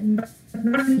அவங்களுக்கு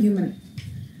ஹியூமன்.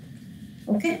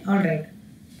 Okay, alright.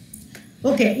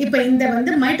 ஓகே, இப்போ இந்த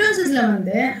வந்து மைட்டோசிஸ்ல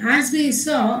வந்து as we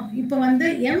saw இப்போ வந்து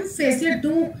எம் ஃபேஸ்ல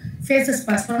 2 ஃபேஸஸ்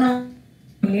பாஸ் பண்ணோம்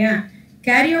இல்லையா,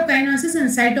 கேரியோகைனோசிஸ்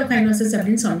அண்ட் சைட்டோகைனோசிஸ்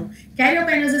அப்படின்னு சொன்னோம்.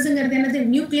 கேரியோகைனோசிஸ்ங்கிறது என்னது,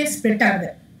 நியூக்ளியஸ் ஸ்ப்ளிட் ஆகுது.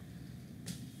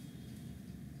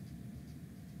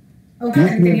 ஓகே,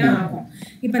 தெரியும் ஆகும்.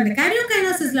 இப்போ இந்த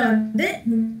கேரியோகைனோசிஸ்ல வந்து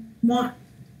 4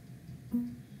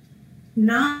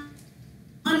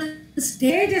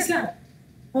 ஸ்டேஜஸ்ல,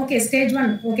 okay stage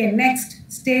 1, okay next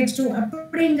stage 2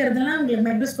 அப்படிங்கிறதெல்லாம் உங்களுக்கு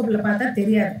மைக்ரோஸ்கோப்ல பார்த்தா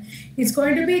தெரியாது. It's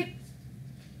going to be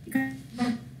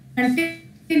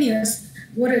continuous.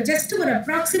 ஒரு ஜஸ்ட் ஒரு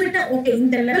அப்ராக்சிமேட்டா ஓகே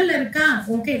இந்த லெவல்ல இருக்கா,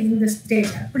 ஓகே இந்த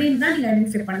ஸ்டேஜ் அப்படின்னு தான் நீங்க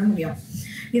ஐடென்டிஃபை பண்ண முடியும்.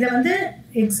 இதை வந்து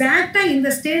எக்ஸாக்டா இந்த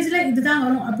ஸ்டேஜ்ல இதுதான்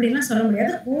வரும் அப்படின்லாம் சொல்ல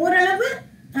முடியாது. ஓரளவு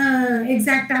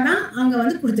எக்ஸாக்டா தான் அங்க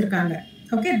வந்து கொடுத்துருக்காங்க.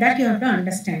 Okay, that you have to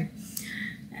understand.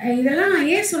 இதெல்லாம் நான்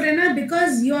ஏன் சொல்றேன்னா,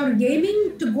 because you are aiming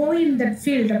to go in that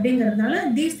field அப்படிங்கிறதுனால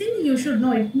these thing you should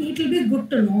know. It will be good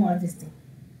to know all this thing.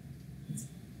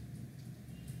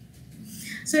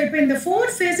 So இப்போ இந்த 4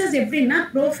 ஃபேஸஸ் எப்படின்னா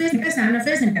prophase,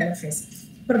 anaphase and telophase.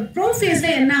 இப்போ ப்ரோஃபேஸ்ல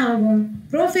என்ன ஆகும்,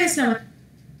 ப்ரோஃபேஸ்ல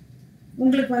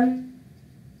உங்களுக்கு வந்து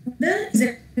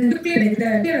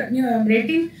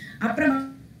ரேட்டிங் அப்புறம்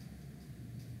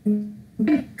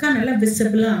நல்லா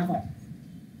விசிபிளா ஆகும்.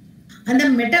 அந்த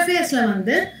மெட்டாஃபேஸ்ல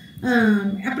வந்து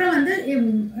அப்புறம் வந்து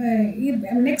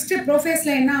நெக்ஸ்ட் ப்ரோஃபேஸ்ல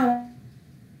என்ன ஆகும்,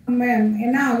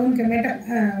 என்ன ஆகும்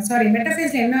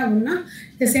மெட்டாஃபேஸ்ல என்ன ஆகும்னா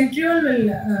the centriole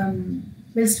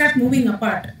will start moving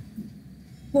apart.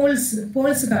 poles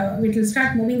it will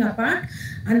start moving apart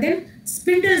and then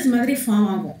spindles மாதிரி ஃபார்ம்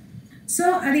ஆகும். ஸோ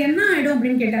அது என்ன ஆகிடும்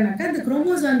அப்படின்னு கேட்டானாக்கா இந்த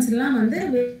குரோமோசோம்ஸ் எல்லாம் வந்து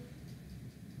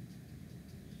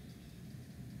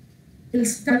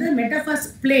மெட்டாஃபாஸ்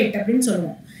பிளேட் அப்படின்னு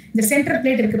சொல்லுவோம். இந்த சென்டர்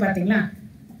பிளேட் இருக்கு பார்த்தீங்களா.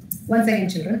 1 second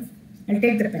children, I'll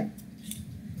take the pen.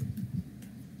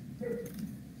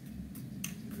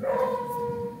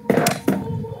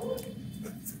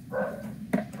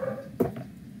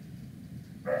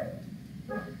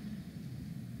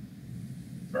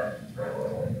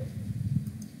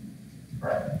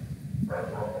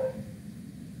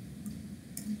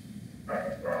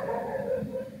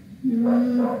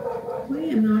 Why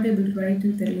I'm not able to write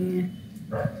in தெரியலையே.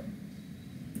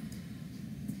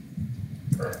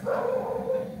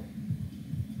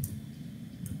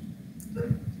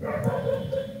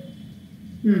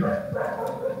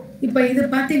 இப்போ இது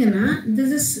பார்த்தீங்கன்னா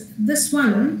this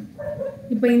one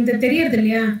இப்போ இந்த தெரியறது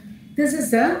இல்லையா, this is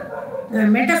the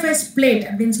metaphase plate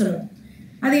அப்படின்னு சொல்லுவோம்.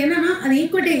 அது என்னன்னா அது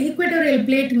ஈக்குவேட்டோரியல்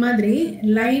பிளேட் மாதிரி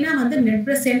லைனா வந்து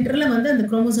நெட் சென்டர்ல வந்து அந்த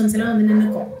குரோமோசோம்ஸ் எல்லாம் வந்து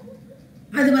நின்னுக்கும்.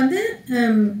 அது வந்து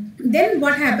then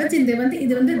what happens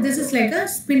இது வந்து this is like a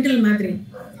spindle மாதிரி.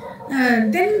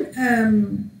 Then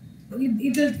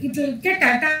it will get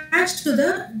attached to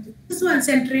this one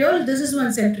centriole.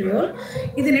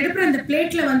 இது நடுப்புற அந்த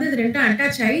பிளேட்ல வந்து இது ரெண்டும்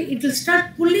அட்டாச் ஆகி it will start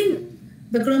pulling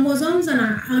the chromosomes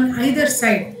on either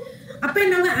side. அப்ப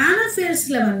என்னங்க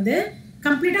ஆனோஃபேஸ்ல வந்து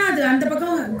கம்ப்ளீட்டா அது அந்த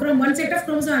பக்கம் one side of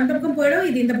chromosome அந்த பக்கம் போயிடும்,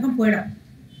 இது இந்த பக்கம் போயிடும்.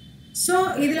 ஸோ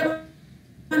இதுல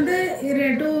வந்து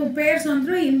 2 pairs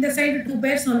வந்துடும், இந்த சைடு 2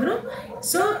 pairs வந்துடும்.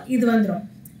 ஸோ இது வந்துடும்.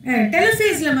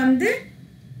 டெலோஃபேஸ்ல வந்து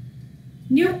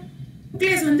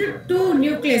நியூக்ளியஸ் வந்து 2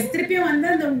 நியூக்ளியஸ் திருப்பியும் வந்து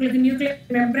அந்த உங்களுக்கு நியூக்ளியர்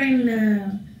மெம்பரைன்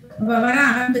வர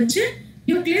ஆரம்பிச்சு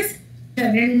நியூக்ளியஸ்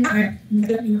 2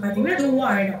 நீங்க பாத்தீங்கன்னா 2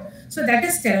 ஆயிடும். So that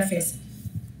is telophase.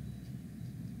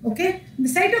 Okay, இந்த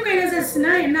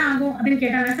சைட்டோகைனசிஸ்னா என்ன ஆகும் அப்படின்னு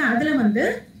கேட்டாங்கன்னா அதுல வந்து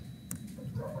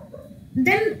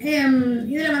தென்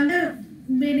இதுல வந்து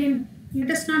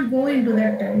let us not go into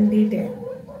that in detail.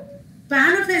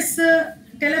 Anaphase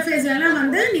telophase எல்லாம்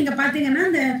வந்து நீங்க பாத்தீங்கன்னா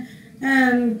இந்த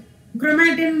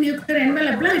chromatin nuclear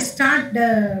envelope it start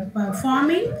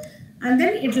forming and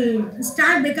then it will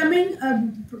start becoming a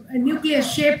nuclear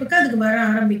shape க்கு அதுக்கு வர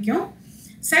ஆரம்பிக்கும்.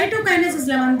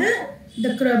 சைட்டோகைனசிஸ்ல வந்து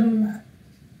the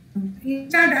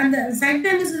start அந்த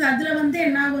சைட்டோகைனசிஸ் அதுல வந்து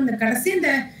என்ன ஆகும், இந்த கடைசி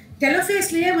இந்த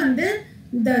டெலோஃபேஸ்லயே வந்து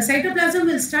the cytoplasm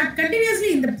will start continuously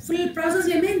in the full process.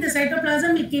 The cytoplasm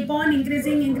will keep on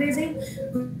increasing,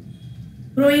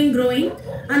 growing,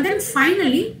 and then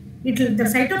finally the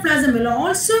cytoplasm will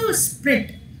also split,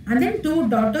 and then 2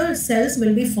 daughter cells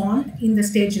will be formed in the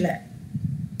stage layer.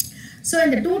 So in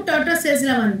the 2 daughter cells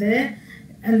la vandu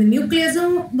and the nucleus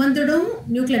vandudum,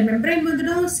 nuclear membrane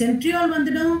vandudum, centriole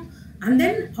vandudum, and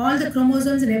then all the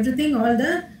chromosomes and everything, all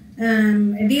the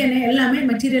DNA எல்லாமே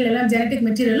material எல்லாம் genetic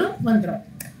மெட்டீரியலும் வந்துடும்.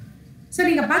 So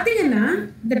நீங்கள் பார்த்தீங்கன்னா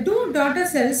the 2 daughter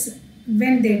cells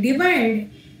when they divide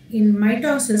in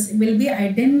mitosis will be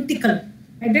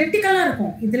ஐடென்டிக்கலாக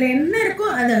இருக்கும். இதில் என்ன இருக்கோ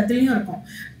அது அதுலேயும் இருக்கும்.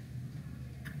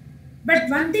 But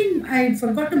one thing I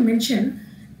forgot to mention,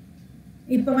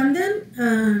 இப்போ வந்து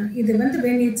இது வந்து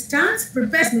when it starts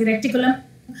prepares the reticulum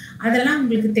அதெல்லாம்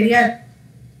உங்களுக்கு தெரியாது.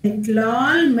 It will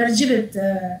all merge with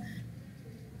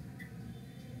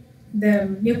the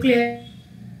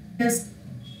nucleus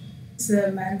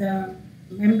and the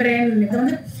membrane.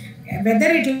 Whether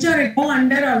it is or it go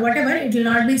under or whatever, it will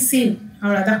not be seen.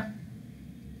 அவ்வளவுதான்.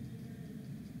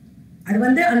 அது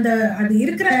வந்து அந்த அது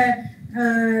இருக்கிற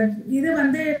இது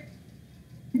வந்து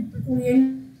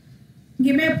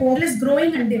எங்கேயுமே is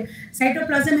growing and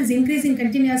cytoplasm is increasing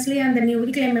continuously and the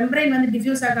nuclear membrane வந்து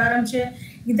diffuse ஆக ஆரம்பிச்சு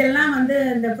இதெல்லாம் வந்து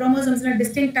இந்த குரோமோசோம்ஸ்லாம்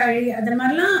டிஸ்டிங்க்ட் ஆகி அது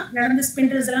மாதிரிலாம் நடந்து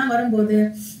ஸ்பிண்டில்ஸ் எல்லாம் வரும்போது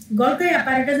Golgi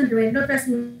apparatus and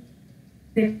endoplasmic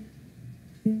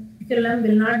reticulum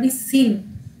will not be seen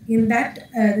in that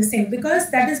the same, because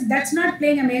that's not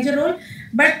playing a major role.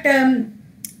 But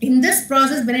in this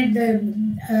process, when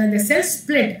the cells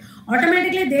split,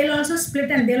 automatically they'll also split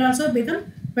and they'll also become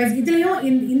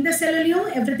in the cell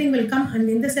everything will come, and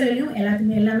in the cell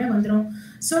ellame vandrum.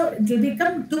 So it will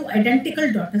become 2 identical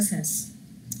daughter cells.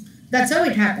 That's how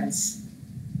it happens.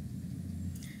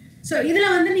 So இதுல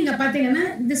வந்து நீங்க பாத்தீங்கன்னா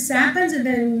this happens in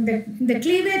the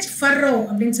cleavage furrow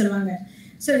அப்படின்னு சொல்லுவாங்க.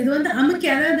 So இது வந்து அமுக்கி,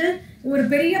 அதாவது ஒரு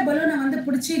பெரிய பலூனை வந்து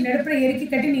பிடிச்சி நடுப்புற எரிக்கி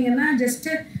கட்டினீங்கன்னா ஜஸ்ட்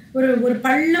ஒரு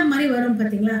பள்ளம் மாதிரி வரும்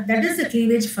பார்த்தீங்களா, that is the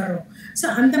cleavage furrow. So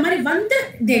அந்த மாதிரி வந்து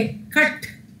they cut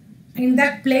in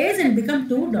that place and become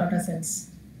 2 daughter cells.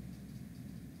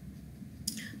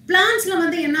 பிளான்ட்ஸ்ல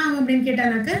வந்து என்ன ஆகும் அப்படின்னு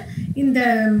கேட்டானாக்க இந்த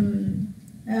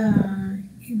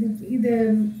இது இது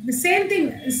same thing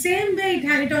same way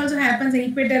it also happens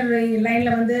equator லைன்ல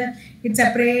வந்து it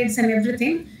separates and every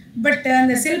thing but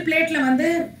அந்த செல் பிளேட்ல வந்து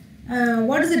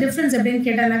வாட் இஸ் த டிஃப்ரென்ஸ் அப்படின்னு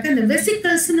கேட்டானாக்கா இந்த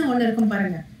வெசிக்கல்ஸ்னு ஒன்று இருக்கும்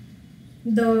பாருங்க.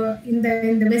 இந்த இந்த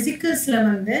இந்த வெசிக்கல்ஸ்ல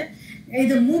வந்து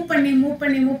இது மூவ்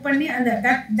பண்ணி அந்த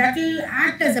that will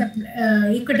act as a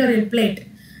equatorial plate.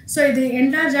 So இது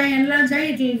enlarge ஆகி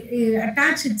it will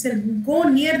attach itself, go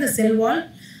near the cell wall.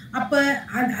 அப்போ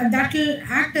that will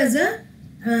act as a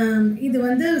இது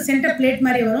வந்து சென்டர் பிளேட்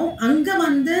மாதிரி வரும். அங்கே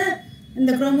வந்து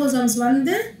இந்த குரோமோசோம்ஸ்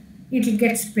வந்து it will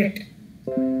get split.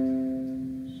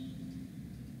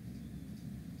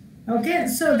 Okay,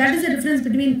 so that is the difference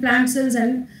between plant cells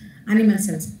and animal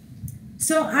cells.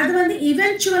 So அது வந்து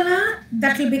eventually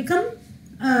that will become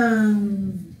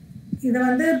இது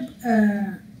வந்து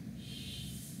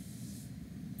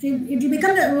it will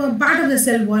become the part of the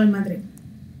cell wall மாதிரி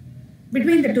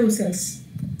between the two cells.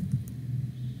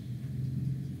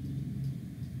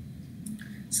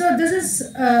 So this is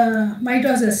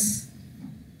mitosis.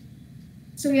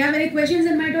 So you have any questions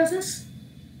in mitosis?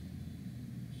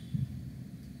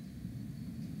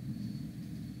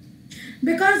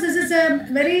 Because this is a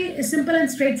very simple and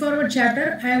straightforward chapter,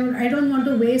 I don't want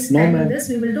to waste time on this.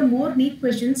 We will do more neat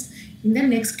questions in the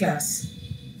next class.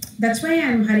 That's why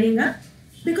I am hurrying up,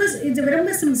 because it's a very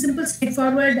simple,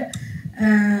 straightforward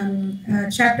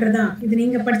chapter தான். இது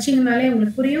நீங்க படிச்சீங்கனாலே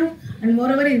உங்களுக்கு புரியும். And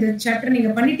moreover இந்த chapter நீங்க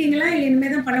பண்ணிட்டீங்களா இல்ல இனிமே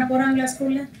தான் பண்ண போறாங்களா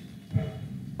ஸ்கூல்ல?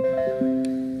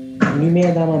 இனிமே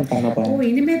தான் பண்ண போறோம். ஓ,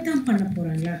 இனிமே தான் பண்ண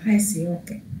போறாங்களா? I see.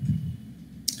 Okay.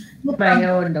 I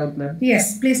have one doubt, ma'am. Yes,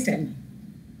 please tell me.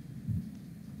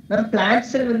 Ma'am, plant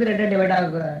cell வந்து ரெண்டா டிவைட்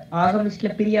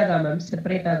ஆகமிஸ்ட்ல பிரியாதா மேம்?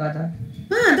 செப்பரேட் ஆகாதா?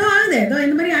 அதோ ஆகுது. அதோ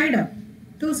இந்த மாதிரி ஆயிடும்.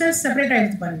 டூ செல்ஸ் செப்பரேட்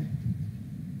ஆயிடுது பாருங்க.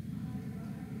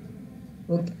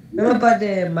 ஓகே. மேம் அப்ப அது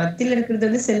மத்தியில இருக்கிறது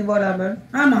வந்து செல் வாலா மேம்?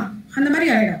 ஆமா, அந்த மாதிரி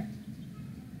ஆயிடும்.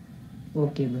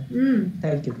 Okay ma'am.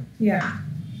 Thank you. Yeah.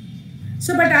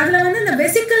 So but அதுல வந்து இந்த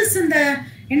வெசிக்கல்ஸ், இந்த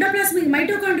எண்டோபிளாஸ்மிக்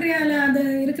மைட்டோகாண்ட்ரியால அது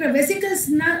இருக்கிற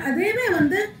வெசிக்கல்ஸ்னா அதேவே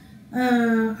வந்து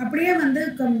அப்படியே வந்து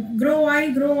grow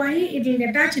ஆகி it will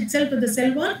attach itself to the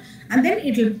cell wall and then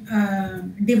it will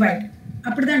divide.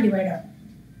 அப்படிதான் டிவைட் ஆகும்.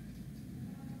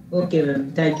 Okay ma'am,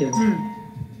 thank you.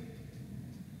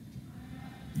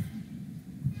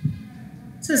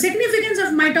 So significance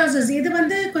of mitosis, இது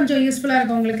வந்து கொஞ்சம் யூஸ்ஃபுல்லா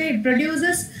இருக்கும் உங்களுக்கு. It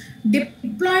produces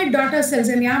diploid daughter cells.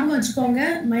 ஞாபகம் வச்சுக்கோங்க,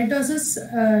 mitosis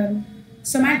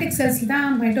somatic cells தான்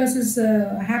mitosis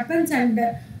happens, and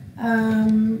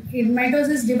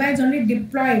mitosis divides only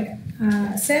diploid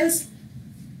cells.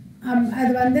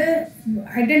 அது வந்து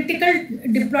identical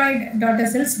diploid daughter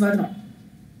cells வரும்.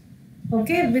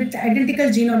 Okay, with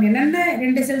identical genome. என்னென்ன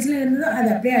ரெண்டு செல்ஸ்ல இருந்ததோ அது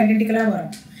அப்படியே ஐடென்டிக்கலா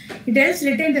வரும். It helps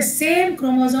retain the same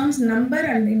chromosomes number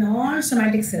and in all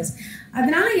somatic cells.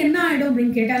 அதனால என்ன ஆயிடும்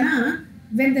அப்படின்னு கேட்டானா,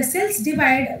 when the cells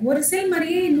divide, ஒரு செல்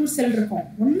மாதிரியே இன்னொரு செல் இருக்கும்,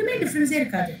 ஒண்ணுமே டிஃபரன்ஸே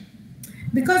இருக்காது.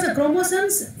 Because the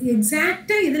chromosomes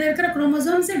எக்ஸாக்டா இதுல இருக்கிற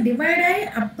chromosomes டிவைட் ஆகி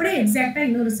அப்படியே எக்ஸாக்டா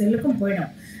இன்னொரு செல்லுக்கும்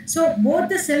போயிடும். So both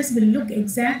the cells will look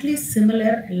exactly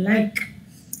similar alike.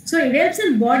 So it helps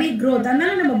in body growth.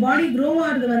 அதனால நம்ம பாடி grow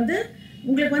ஆகிறது வந்து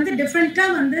உங்களுக்கு வந்து டிஃப்ரெண்டா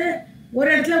வந்து ஒரு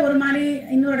இடத்துல ஒரு மாதிரி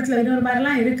இன்னொரு இடத்துல இன்னொரு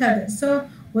மாதிரிலாம் இருக்காது. ஸோ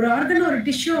ஒரு ஆர்கன் ஒரு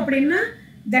டிஷ்யூ அப்படின்னா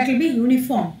தட் வில் பி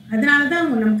யூனிஃபார்ம். அதனால தான்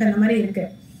நமக்கு அந்த மாதிரி இருக்கு.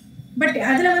 பட்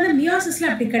அதில் வந்து மியோசிஸ்ல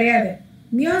அப்படி கிடையாது.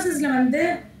 மியோசிஸ்ல வந்து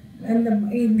இந்த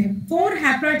 4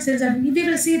 haploid cells are, we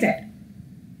will see that.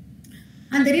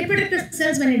 And the reproductive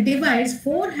cells, when it divides,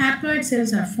 4 haploid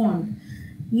cells are formed.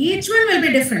 Each one will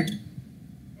be different.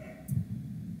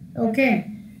 Okay.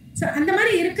 So அந்த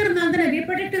மாதிரி இருக்கிறதுனால தான்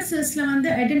ரீப்ரொடக்டிவ் செல்ஸ்ல வந்து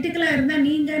ஐடென்டிக்கலா இருந்தா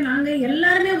நீங்க நாங்க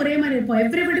எல்லாருமே ஒரே மாதிரி இருப்போம்.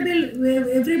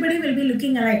 எவ்ரிபடி வில் பி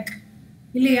லுக்கிங் அலைக்,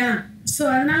 இல்லையா? ஸோ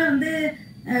அதனால வந்து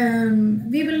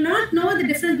we will not know the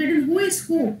difference between who is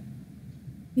who.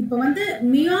 இப்போ வந்து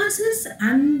மியோசிஸ்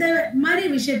அந்த மாதிரி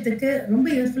விஷயத்துக்கு ரொம்ப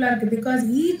யூஸ்ஃபுல்லா இருக்கு. Because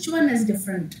each one is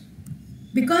different.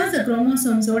 Because the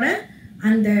குரோமோசோம்ஸோட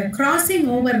அந்த கிராசிங்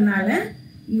ஓவர்னால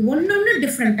ஒன்னொன்னு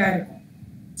டிஃப்ரெண்டா இருக்கும்.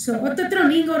 ஸோ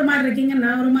ஒருத்தரும் நீங்க ஒரு மாதிரி இருக்கீங்க,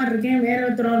 நான் ஒரு மாதிரி இருக்கேன், வேற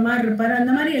ஒருத்தர் ஒரு மாதிரி இருப்பாரு,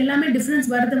 அந்த மாதிரி எல்லாமே டிஃபரன்ஸ்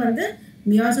வருது வந்து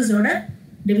மியோசிஸோட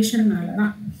டிவிஷன்னால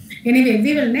தான். Anyway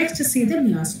we will next see the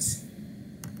meiosis.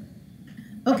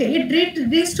 Okay, it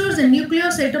restores the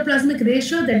nucleocytoplasmic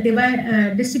ratio that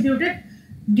distributed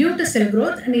due to cell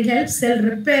growth, and it helps cell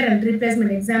repair and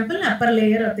replacement. Example, upper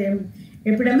layer of the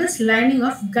epidermis, lining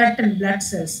of gut and blood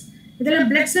cells. இதெல்லாம்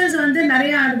blood cells வந்து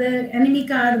நிறைய ஆறுது,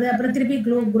 anaemic ஆறுது, அப்புறம் திருப்பி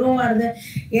grow ஆறுது,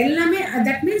 எல்லாமே.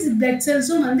 That means blood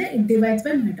cellsம் வந்து it divides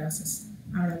by mitosis.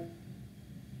 அவ்வளவு.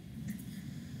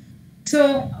 So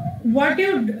what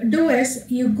you do is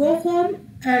you go home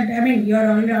I mean, you're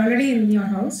already in your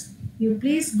house. You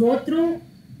please go through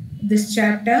this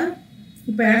chapter.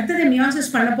 இப்போ அடுத்தது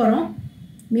மியாசிஸ் பண்ண போகிறோம்.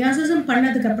 மியாசிஸும்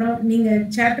பண்ணதுக்கப்புறம் நீங்கள்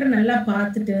சாப்டர் நல்லா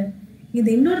பார்த்துட்டு இது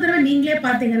இன்னொரு தடவை நீங்களே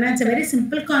பார்த்தீங்கன்னா இட்ஸ் வெரி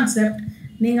சிம்பிள் கான்செப்ட்.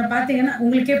 நீங்கள் பார்த்தீங்கன்னா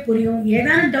உங்களுக்கே புரியும்.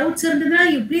 ஏதாவது டவுட்ஸ் இருந்ததுன்னா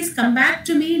you please come back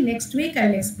to me next week. I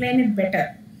will explain it better.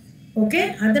 Okay,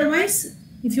 otherwise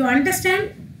if you understand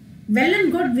well and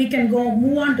good, we can go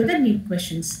move on to the Neet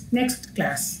questions next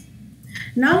class.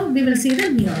 Now we will see the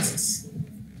meiosis.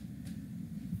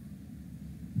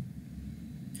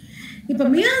 இப்போ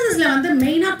மியாசிஸ்ல வந்து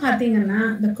மெயினா பாத்தீங்கன்னா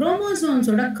the chromosomes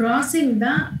ஓட crossing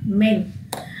தான் main.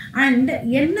 And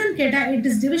என்னன்னு கேட்டா it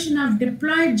is division of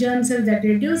diploid germ cells that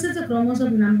reduces the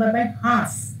chromosome number by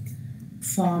half,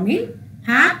 forming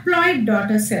haploid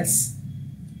daughter cells.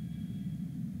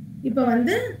 இப்போ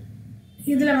வந்து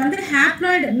இதுல வந்து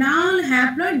ஹாப்ளாய்டு 4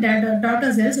 ஹாப்ளாய்டு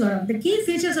டாட்டர் செல்ஸ் வரும். தி கீ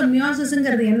ஃபீச்சர்ஸ் ஆஃப்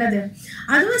மியாசிஸ்ங்கிறது என்னது?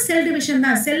 அதுவும் செல் டிவிஷன்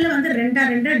தான். செல் வந்து ரெண்டா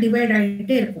டிவைட்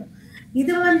ஆகிட்டே இருக்கும்.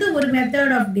 இது வந்து ஒரு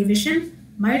மெத்தட் ஆஃப் டிவிஷன்.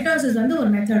 மைட்டோசிஸ் வந்து ஒரு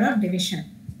method of division.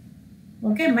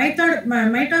 Okay,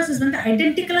 mitosis வந்து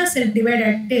ஐடென்டிக்கலா செல் டிவைட்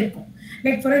ஆகிட்டே இருக்கும்.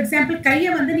 லைக் ஃபார் எக்ஸாம்பிள், கையை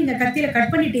வந்து நீங்க கத்தியில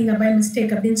கட் பண்ணிட்டீங்க பை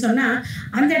மிஸ்டேக் அப்படின்னு சொன்னா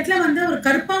அந்த இடத்துல வந்து ஒரு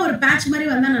கருப்பா ஒரு பேட்ச் மாதிரி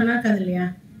வந்தா நல்லா இருக்காது இல்லையா?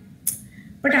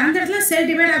 பட் அந்த இடத்துல செல்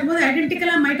டிவைட் ஆகும்போது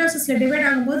ஐடென்டிக்கலா மைட்டோசிஸ்ல டிவைட்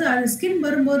ஆகும்போது அது ஸ்கின்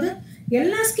வரும்போது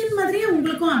எல்லா ஸ்கின் மாதிரியே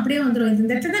உங்களுக்கும் அப்படியே வந்துடும்.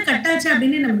 இந்த இடத்துல தான் கட் ஆச்சு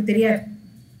அப்படின்னு நமக்கு தெரியாது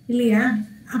இல்லையா?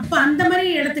 அப்போ அந்த மாதிரி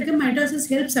இடத்துக்கு mitosis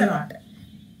helps a lot.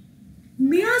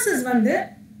 Meiosis வந்து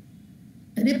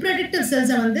ரிப்ரொடக்டிவ்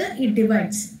செல்ஸை வந்து இட்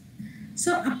டிவைட்ஸ்.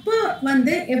 ஸோ அப்போ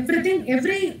வந்து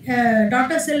every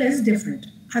daughter sell is different.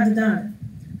 அதுதான்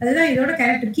இதோட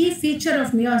character. Key feature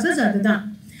of meiosis அதுதான்.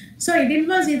 So it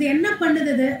involves இது என்ன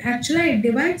பண்ணுது? Actually it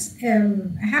divides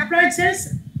haploid cells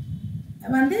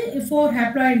வந்து 4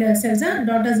 haploid cells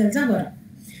daughter cells வரும்.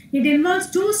 It involves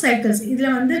 2 cycles. இதுல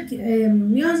வந்து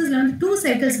மியாசிஸ்ல வந்து 2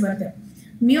 cycles வருது.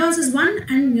 Meiosis 1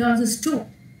 and Meiosis 2.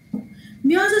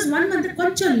 Meiosis 1 வந்து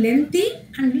கொஞ்சம் lengthy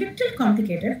and little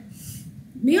complicated.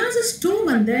 Meiosis 2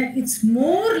 வந்து it's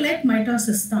more like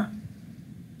mitosis தான்.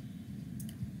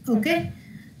 Okay,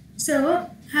 so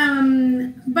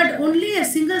but only a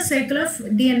single cycle of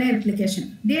DNA replication.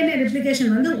 DNA replication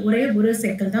வந்து ஒரே ஒரு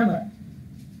சைக்கிள் தான் வரும்.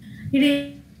 It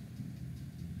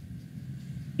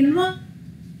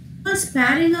involves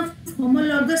pairing of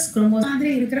homologous chromosomes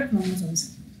மாதிரி இருக்கிற chromosomes.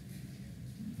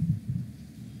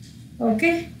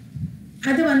 ஓகே,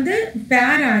 அது வந்து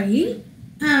பேர் ஆகி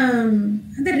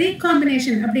அந்த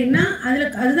ரீகாம்பினேஷன் அப்படின்னா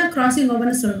அதுதான் கிராசிங்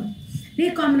ஓவர்னு சொல்லணும்.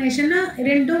 ரீகாம்பினேஷன்னா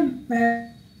ரெண்டும்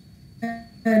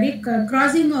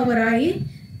கிராசிங் ஓவர் ஆகி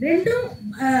ரெண்டும்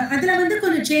அதில் வந்து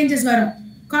கொஞ்சம் சேஞ்சஸ் வரும்.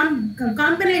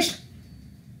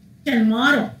 காம்பினேஷன்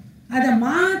மாறும். அதை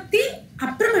மாற்றி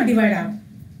அப்புறமா டிவைட் ஆகும்.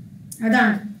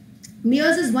 அதான்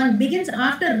meiosis 1 begins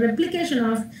after replication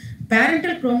of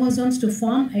parental chromosomes to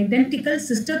form identical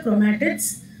sister chromatids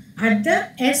at the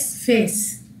S phase.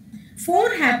 4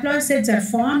 haploid sets are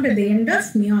formed at the end of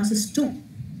meiosis 2.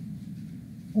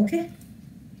 Okay,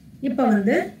 இப்போ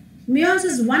வந்து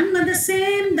மியோசிஸ் 1 வந்து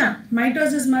சேம் தான்.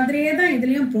 மைட்டோசிஸ் மாதிரியே தான்.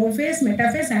 இதுலேயும் ப்ரோஃபேஸ்,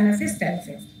 மெட்டாஃபேஸ், அனாஃபேஸ்,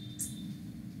 டெலஃபேஸ்.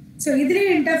 ஸோ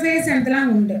இதுலேயும் interface அதெல்லாம்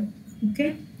உண்டு. Okay,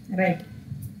 right.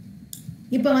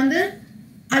 இப்போ வந்து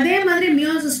அதே மாதிரி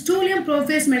meiosis 2லேயும்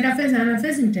prophase, metaphase,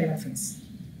 anaphase, டெலஃபேஸ்.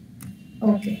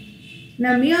 Okay,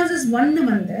 நான் மியோசிஸ் 1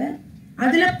 வந்து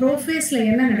அதில் ப்ரோஃபேஸில்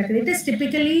என்ன நடக்குது? It is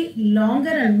typically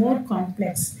longer and more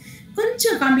complex.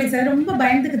 கொஞ்சம் காம்ப்ளெக்ஸ், அது ரொம்ப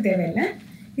பயந்துக்கு தேவையில்லை.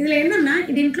 இதில் என்னன்னா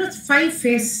இட் இன்க்ளூட்ஸ் 5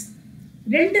 ஃபேஸ்.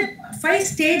 5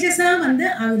 ஸ்டேஜஸாக வந்து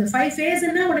ஆகுது. 5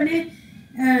 ஃபேஸ்ன்னா உடனே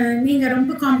நீங்கள்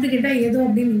ரொம்ப காம்ப்ளிகேட்டாக ஏதோ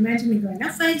அப்படின்னு இமேஜின் பண்ணிக்க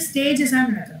வேண்டாம். 5 ஸ்டேஜஸாக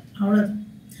நடக்கும், அவ்வளோதான்.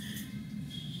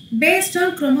 Based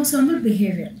on chromosomal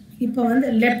behaviour. இப்போ வந்து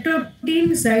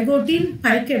லெப்டோட்டின், ஜைகோட்டின்,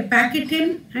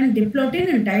 பேக்கெட்டின் அண்ட் டிப்ளோட்டின்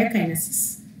அண்ட் டயகைனசிஸ்.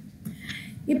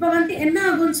 இப்போ வந்து என்ன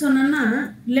ஆகும்னு சொன்னோன்னா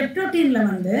லெப்டோட்டினில்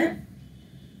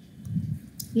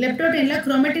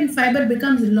chromatin fiber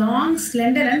becomes long,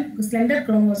 slender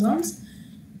chromosomes.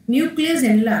 Nucleus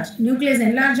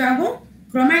enlarge ஆகும்.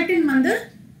 chromatin வந்து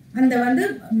அந்த வந்து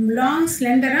லாங்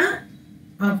ஸ்லெண்டரா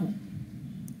ஆகும்.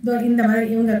 இந்த மாதிரி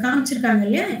இவங்க காமிச்சிருக்காங்க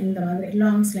இல்லையா, இந்த மாதிரி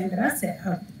லாங் ஸ்லெண்டரா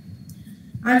ஆகும்.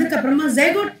 அதுக்கப்புறமா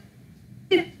ஜைகோட்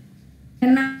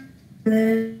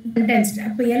கண்டென்ஸ்ட்.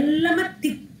 அப்போ எல்லாமே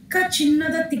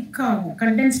சின்னதாக திக்காகும்,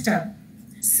 கண்டென்ஸ்ட் ஆகும்.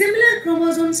 Similar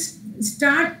chromosomes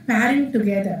start bearing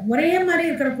together. ஒரே மாதிரி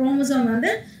இருக்கிற குரோமோசோம்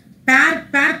வந்து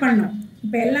பேர் பண்ணும்.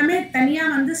 இப்போ எல்லாமே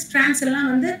தனியாக வந்து ஸ்ட்ராண்ட்ஸ் எல்லாம்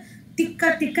வந்து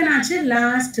திக்கனாச்சு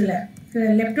லாஸ்ட்டில்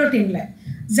லெப்டோட்டினில்.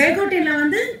 ஜைகோட்டினில்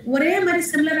வந்து ஒரே மாதிரி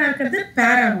சிமிலராக இருக்கிறது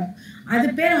பேர் ஆகும். அது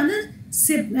பேர் வந்து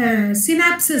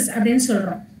சினாப்சிஸ் அப்படின்னு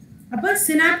சொல்கிறோம். அப்போ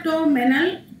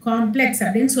சினாப்டோமெனல் காம்ப்ளெக்ஸ்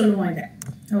அப்படின்னு சொல்லுவோம் இதை.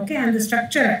 ஓகே, அந்த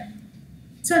ஸ்ட்ரக்சரை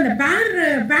ஸோ அந்த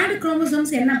பேர்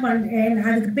குரோமோசோம்ஸ் என்ன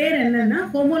அதுக்கு பேர் என்னன்னா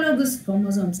ஹோமோலோகஸ்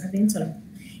குரோமோசோம்ஸ் அப்படின்னு சொல்லுவோம்.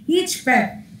 ஈச் பேர்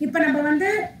இப்போ நம்ம வந்து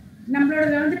நம்மளோட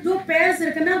வந்து 2 pairs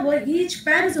இருக்குன்னா ஈச்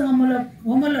பேர் இஸ்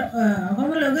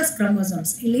ஹோமோலோகஸ்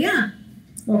குரோமோசோம்ஸ் இல்லையா?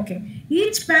 Okay,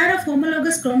 each pair of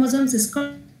homologous chromosomes is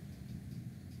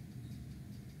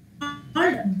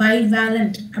called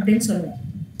bivalent அப்படின்னு சொல்லுவோம்.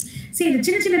 சரி, இந்த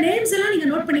சின்ன சின்ன நேம்ஸ் எல்லாம் நீங்க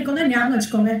நோட் பண்ணிக்கோங்க, ஞாபகம்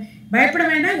வச்சுக்கோங்க, பயப்பட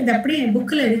வேண்டாம். இது அப்படியே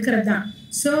புக்கில் இருக்கிறது தான்.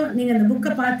 ஸோ நீங்கள் அந்த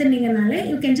புக்கை பார்த்துனீங்கனாலே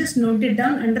you can just note it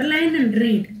down, underline and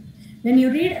read. When you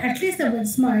read, at least the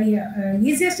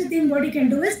easiest thing what you can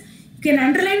do is you can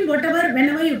underline whatever,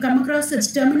 whenever you come across such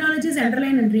terminologies,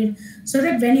 underline and read, so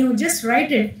that when you just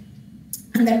write it,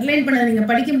 அந்த underline பண்ணதை நீங்கள்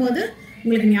படிக்கும்போது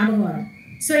உங்களுக்கு ஞாபகம் வரும்.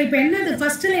 So இப்போ என்னது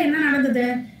ஃபர்ஸ்ட்டில் என்ன நடந்தது,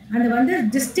 அது வந்து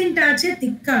டிஸ்டிங்க்ட் ஆச்சு,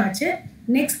 திக்காச்சு.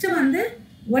 நெக்ஸ்ட் வந்து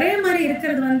ஒரே மாதிரி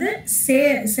இருக்கிறது வந்து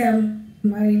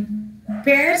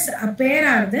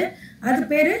பேராகுது. அது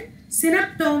பேர்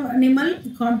சினப்டோனிமல்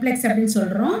காம்ப்ளெக்ஸ் அப்படின்னு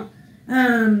சொல்கிறோம்.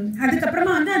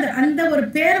 அதுக்கப்புறமா வந்து அந்த ஒரு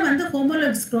பேர் வந்து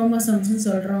ஹோமோலோகஸ் குரோமோசோம்ஸ்னு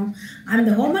சொல்கிறோம். அந்த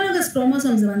ஹோமோலோகஸ்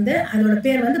குரோமோசோம்ஸ் வந்து அதோட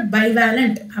பேர் வந்து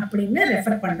பைவேலண்ட் அப்படின்னு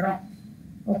ரெஃபர் பண்ணுறோம்.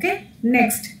 ஓகே,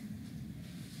 நெக்ஸ்ட்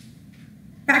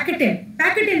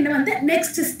பேக்கெட்டின் வந்து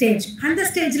நெக்ஸ்ட் ஸ்டேஜ். அந்த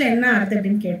ஸ்டேஜில் என்ன ஆகுது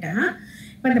அப்படின்னு கேட்டால்,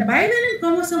 இப்போ இந்த பைவேலண்ட்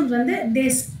குரோமோசோம்ஸ் வந்து தே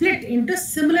ஸ்பிளிட் இன்டு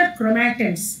சிமிலர்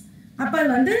குரோமேட்டின்ஸ். அப்போ அது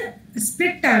வந்து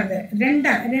ஸ்பிளிட் ஆகுது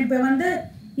ரெண்டா.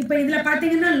 இப்போ இதில்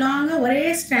பார்த்தீங்கன்னா லாங்காக ஒரே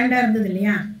ஸ்டாண்டாக இருந்தது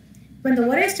இல்லையா? இப்போ இந்த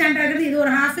ஒரே ஸ்டாண்ட் ஆகிறது இது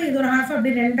ஒரு ஹாஃப் இது ஒரு ஹாஃப்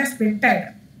அப்படி ரெண்டாக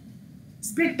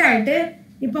ஸ்பிளிட் ஆகிட்டு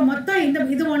இப்போ மொத்தம்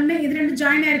இது ஒன்று இது 2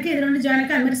 ஜாயின் ஆயிருக்கு, இது 2 ஜாயின்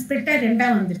ஆயிருக்கு, அது மாதிரி ஸ்பிளிட் ஆகி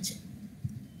 2ஆக வந்துருச்சு.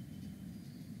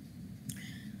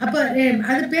 அப்போ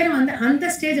அது பேர் வந்து அந்த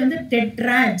ஸ்டேஜ் வந்து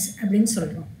டெட்ராட்ஸ் அப்படின்னு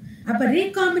சொல்கிறோம். அப்போ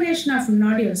recombination of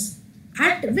nodules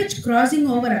at which crossing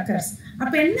over occurs.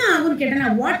 அப்போ என்ன ஆகும்னு கேட்டேன்னா,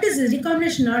 வாட் இஸ்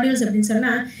ரீகாம்பினேஷன் நாடியூல்ஸ் அப்படின்னு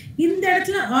சொன்னால், இந்த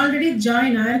இடத்துல ஆல்ரெடி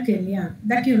ஜாயின் ஆயிருக்கு இல்லையா,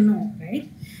 தட் யூ நோ ரைட்.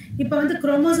 இப்போ வந்து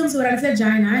குரோமோசோம்ஸ் ஒரு இடத்துல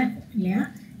ஜாயின் ஆயிருக்கு இல்லையா,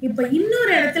 இப்போ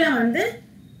இன்னொரு இடத்துல வந்து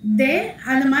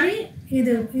அந்த மாதிரி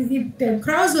இது இட்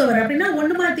கிராஸ் ஓவர் அப்படின்னா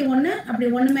ஒன்று மாற்றி ஒன்று அப்படி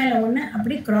ஒன்று மேலே ஒன்று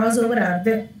அப்படி கிராஸ் ஓவர்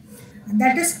ஆகுது.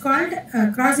 That is called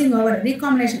crossing over.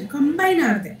 Recombination combine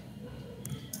ஆகுது.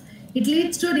 It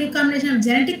leads to recombination of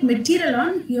genetic material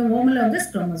on your homologous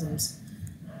chromosomes.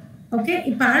 Okay,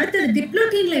 இப்போ அடுத்தது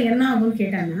டிப்ளோட்டின்ல என்ன ஆகும்னு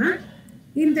கேட்டாங்கன்னா,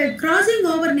 இந்த கிராசிங்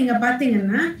ஓவர் நீங்கள்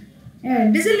பார்த்தீங்கன்னா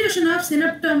டிசல்யூஷன் ஆஃப்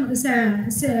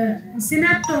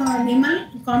சினாப்டோனிமல்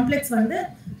காம்ப்ளெக்ஸ் வந்து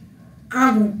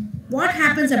ஆகும். வாட்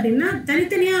ஹேப்பன்ஸ் அப்படின்னா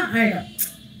தனித்தனியாக ஆகிடும்.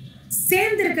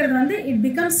 சேர்ந்து இருக்கிறது வந்து it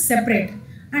becomes separate.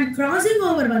 And crossing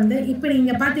over வந்து இப்போ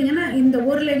நீங்கள் பார்த்தீங்கன்னா இந்த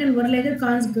ஒரு லேகன்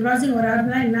கிராசிங் ஓவர்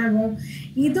ஆகுதுன்னா என்ன ஆகும்,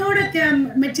 இதோட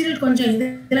மெட்டீரியல் கொஞ்சம்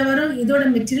இதில் வரும், இதோட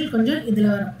மெட்டீரியல் கொஞ்சம்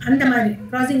இதில் வரும், அந்த மாதிரி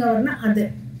கிராசிங் ஓவர்னா அது.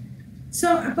 ஸோ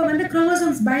அப்போ வந்து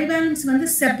குரோமோசோம்ஸ் பைவேலன்ஸ் வந்து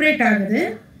செப்பரேட் ஆகுது.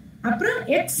 அப்புறம்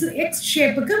எக்ஸ்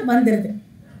ஷேப்புக்கு வந்துடுது.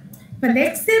 இப்போ இந்த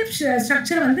எக்ஸ் ஷேப்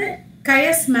ஸ்ட்ரக்சர் வந்து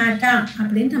கயஸ்மேட்டா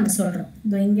அப்படின்னு நம்ம சொல்கிறோம்.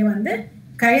 இதோ இங்கே வந்து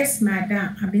கயஸ்மேட்டா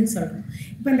அப்படின்னு சொல்கிறோம்.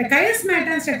 இப்போ இந்த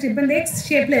கயஸ்மேட்டா ஸ்ட்ரக்சர் இப்போ இந்த எக்ஸ்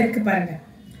ஷேப்பில் இருக்குது பாருங்கள்,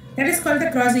 that is called the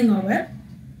crossing over.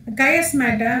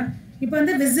 கயஸ்மேட்டா இப்போ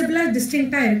வந்து விசிபிளாக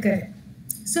டிஸ்டிங்க்டாக இருக்குது.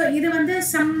 ஸோ இது வந்து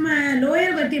சம்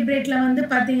லோயர் வெர்டிபிரேட்டில் வந்து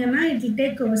பார்த்தீங்கன்னா it will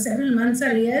take several months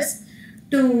or years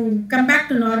to come back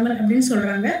to normal அப்படின்னு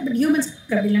சொல்கிறாங்க. பட்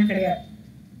ஹியூமன்ஸ்க்கு அப்படிலாம் கிடையாது.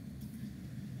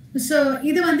 ஸோ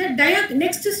இது வந்து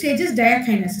நெக்ஸ்ட் ஸ்டேஜ் இஸ்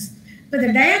டயாகைனசிஸ். இப்போ இந்த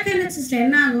டயாகைனசிஸ்ல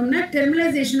என்ன ஆகும்னா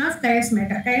டெர்மினைசேஷன் ஆஃப்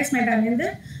கயஸ்மேட்டாலேருந்து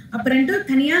அப்புறம் ரெண்டும்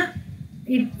தனியாக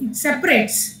இட்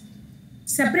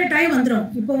செப்பரேட் ஆகி வந்துடும்.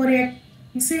 இப்போ ஒரு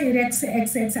எக்ஸ் எக்ஸ்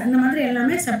எக்ஸ் எக்ஸ் அந்த மாதிரி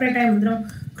எல்லாமே செப்பரேட் ஆகி வந்துடும்.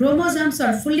 குரோமோசோம்ஸ்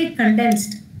ஆர் ஃபுல்லாக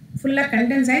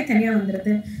கண்டென்ஸ் ஆகி தனியாக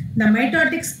வந்துடுது. The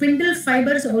mitotic spindle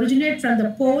fibers originate from the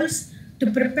poles to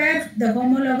prepare the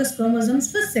homologous chromosomes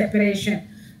for separation.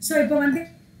 So இப்போ வந்து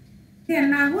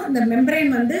என்ன ஆகும், the membrane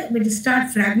வந்து will start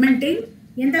fragmenting.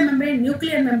 In the membrane,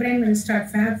 nuclear membrane will start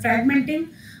fragmenting,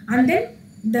 and then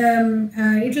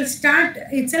it will start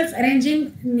itself arranging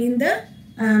in the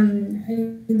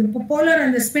polar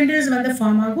and the spindles when the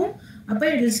form ஆகும். அப்போ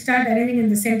it will start arranging in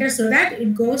the center so that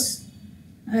it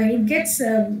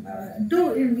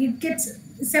gets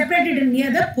separated near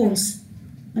the poles.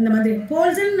 அந்த மாதிரி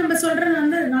போல்ஸ்ன்னு நம்ம சொல்கிறது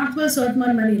வந்து north pole south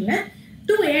pole மாதிரி இல்லை,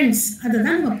 2 ends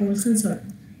அதுதான் நம்ம போல்ஸ்ன்னு சொல்கிறோம்.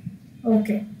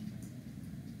 ஓகே,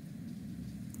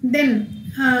 தென்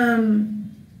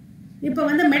இப்போ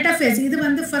வந்து மெட்டாஃபேஸ். இது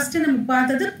வந்து ஃபஸ்ட்டு நம்ம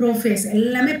பார்த்தது ப்ரோஃபேஸ்.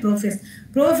 எல்லாமே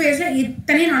ப்ரோஃபேஸில்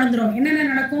இத்தனையும் நடந்துடும். என்னென்ன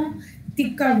நடக்கும்,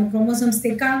 திக்காகும், குரோமோசோம்ஸ்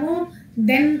திக்காகும்.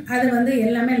 தென் அது வந்து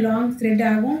எல்லாமே லாங் த்ரெட்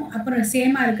ஆகும். அப்புறம்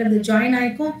சேமாக இருக்கிறது ஜாயின்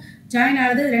ஆகிக்கும். ஜாயின்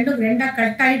ஆகுது ரெண்டாக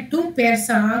கட் ஆகி 2 pairs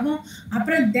ஆகும்.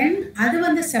 அப்புறம் தென் அது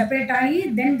வந்து செப்பரேட் ஆகி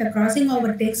தென் த crossing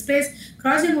over takes place.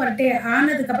 Crossing over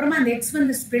ஆனதுக்கப்புறமா அந்த எக்ஸ்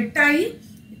வந்து ஸ்ப்ளிட் ஆகி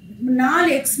 4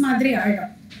 எக்ஸ் மாதிரி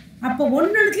ஆகிடும். அப்போ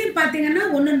ஒன்னொன்னுலயும் பாத்தீங்கன்னா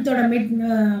ஒன்னொன்னத்தோட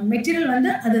மெட்டீரியல் வந்து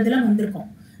அது இதெல்லாம் வந்திருக்கும்.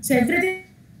 So everything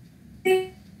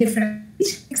different,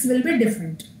 each will be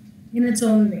different in its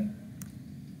own way.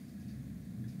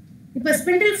 இப்போ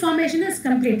ஸ்பிண்டில் ஃபார்மேஷன் இஸ்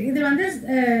கம்ப்ளீட். இது வந்து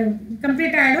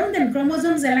கம்ப்ளீட் ஆகிடும். தென்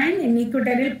குரோமோசோம்ஸ் அலைன் இன்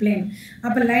ஈக்குவட்டோரியல் பிளேன்.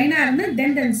 அப்போ லைனாக இருந்து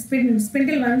தென்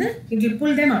ஸ்பிண்டில் வந்து it will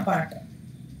pull them apart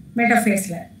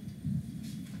மெட்டாஃபேஸில்.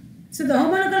 So the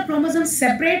homologal chromosomes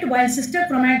separate while sister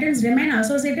chromatids remain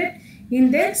associated in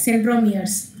their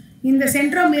centromeres. இந்த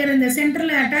centromere இந்த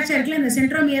சென்டரில் அட்டாச் ஆகிருக்கல, இந்த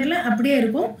சென்ட்ரோமியரில் அப்படியே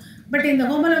இருக்கும். பட் இந்த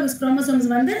ஹோமோலோகஸ் குரோமோசோம்ஸ்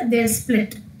வந்து தேர்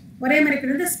ஸ்பிளிட், ஒரே மாதிரி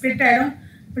இருக்கிறது ஸ்பிளிட் ஆகிடும்.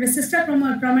 பட் சிஸ்டர்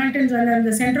குரோமாட்டின்ஸ் வந்து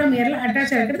அந்த சென்ட்ரோமியரில்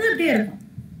அட்டாச் ஆகிருக்கிறது அப்படியே இருக்கும்.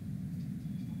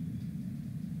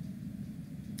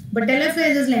 பட்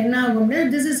டெலோஃபேஸஸில் என்ன ஆகும்,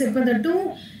 திஸ் இஸ் இப்போ இந்த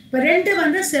இப்போ ரெண்டு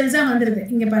வந்து செல்ஸாக வந்துடுது.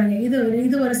 இங்கே பாருங்கள்,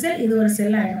 இது ஒரு செல், இது ஒரு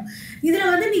செல் ஆகிடும்.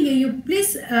 இதில் வந்து நீங்கள் யூ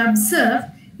ப்ளீஸ் அப்சர்வ்.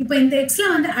 இப்போ இந்த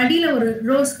எக்ஸில் வந்து அடியில் ஒரு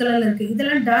ரோஸ் கலரில் இருக்குது,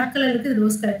 இதெல்லாம் டார்க் கலர் இருக்குது, இது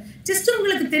ரோஸ் கலர். ஜஸ்ட்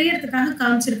உங்களுக்கு தெரியறதுக்காக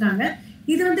காமிச்சிருக்காங்க.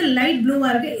 இது வந்து லைட்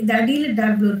ப்ளூவாக இருக்குது, இது அடியில்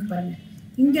டார்க் ப்ளூ இருக்குது பாருங்கள்.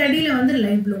 இங்கே அடியில் வந்து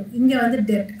லைட் ப்ளூ, இங்கே வந்து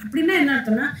டெட். அப்படின்னா என்ன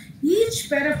அர்த்தம்னா each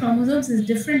pair of chromosomes is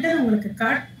டிஃப்ரெண்ட்டாக உங்களுக்கு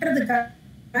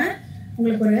காட்டுறதுக்காக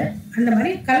உங்களுக்கு ஒரு அந்த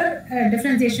மாதிரி கலர்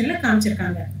டிஃப்ரென்சியேஷனில்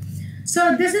காமிச்சிருக்காங்க. ஸோ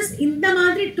திஸ் இஸ் இந்த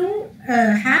மாதிரி two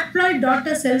haploid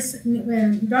daughter cells,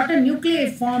 daughter நியூக்ளியை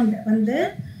formed வந்து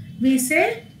we say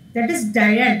that is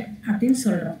dyad அப்படின்னு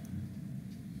சொல்கிறோம்.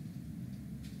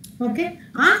 Okay,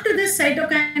 after this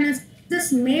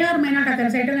cytokinesis May R may not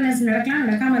occur. Cytokinesis நடக்கலாம்,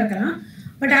 நடக்காமல் இருக்கலாம்.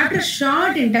 But after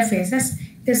short interfaces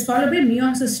it is follow by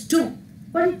meiosis 2.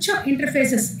 கொஞ்சம்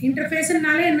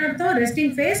இன்டர்ஃபேஸ்னாலே என்ன அர்த்தம்,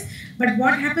 resting face. But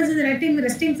what happens in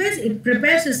resting face, it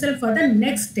prepares itself for the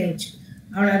next stage.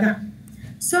 அவ்வளோதான்.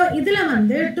 So இதில்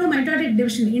வந்து two mitotic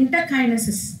division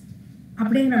இன்டர்கைனசிஸ்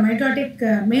அப்படிங்கிற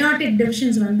மெயாட்டிக்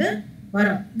டிவிஷன்ஸ் வந்து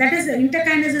வரும். தட் இஸ்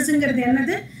இன்டர்கைனசிஸ்ங்கிறது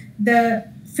என்னது, த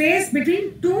face between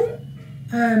two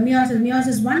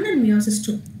meiosis 1 and meiosis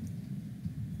 2.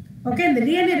 Okay, இந்த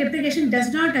DNA replication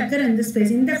does not occur in this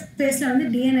face. இந்த ஃபேஸில் வந்து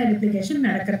டிஎன்ஏ ரெப்ளிகேஷன்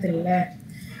நடக்கிறது இல்லை.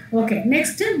 Okay,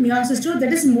 next meiosis 2,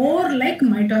 that is more like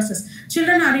mitosis.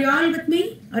 Children, are you all with me?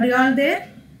 Are you all தேர்?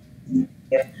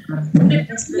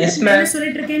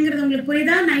 சொல்லிட்டு இருக்கேங்கிறது உங்களுக்கு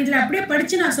புரியுதா? நான் இதுல அப்படியே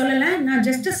படிச்சு நான் சொல்லல, நான்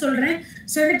ஜஸ்ட் சொல்றேன்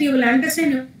so that you will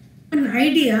understand an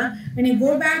idea. When you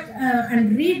go back and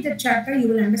read the chapter, you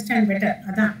will understand better.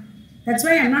 அதான், that's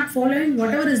why I'm not following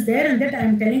whatever is there and that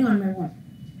I'm telling on my own.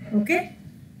 Okay,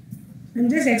 I'm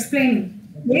just explaining.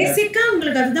 பேசிக்கா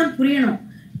உங்களுக்கு அதுதான் புரியணும்.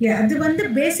 அது வந்து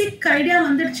basic idea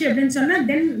வந்துடுச்சு அப்படின்னு சொன்னா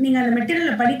தென் நீங்க அந்த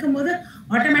மெட்டீரியலை படிக்கும்போது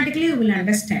automatically you will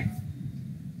understand.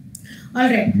 All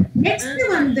right, next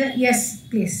one, yes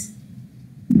please.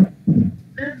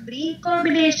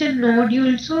 Recombination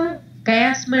nodules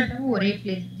chiasmata ஒரே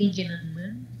place region அம்மா.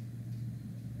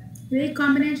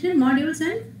 Recombination modules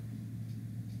and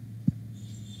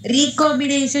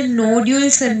recombination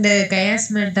nodules and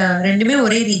chiasmata ரெண்டுமே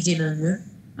ஒரே region அம்மா.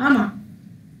 ஆமா.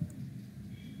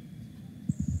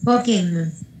 ஓகேங்க.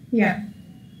 யா,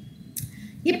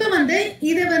 இப்போ வந்து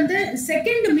இது வந்து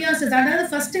செகண்ட் மியோசிஸ், அதாவது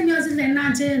ஃபர்ஸ்ட் மியோசிஸ் என்ன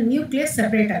ஆச்சு, நியூக்ளியஸ்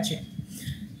செப்பரேட் ஆச்சு.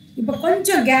 இப்போ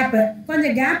கொஞ்சம் கேப்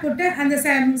விட்டு அந்த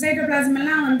சைட்டோபிளாசம்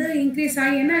எல்லாம் வந்து இன்க்ரீஸ்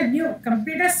ஆகி, ஏன்னா நியூ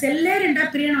கம்ப்ளீட்டாக செல்லே ரெண்டாக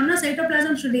பிரியணும்னா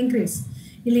சைட்டோபிளாசம் ஷுட் இன்க்ரீஸ்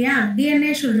இல்லையா,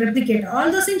 DNA should replicate,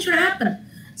 all those things should happen.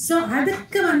 So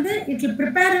அதுக்கு வந்து it will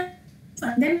prepare,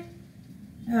 then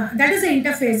that is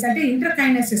interface, அது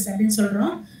இன்டர்கைனசிஸ் அப்படின்னு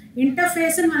சொல்கிறோம்.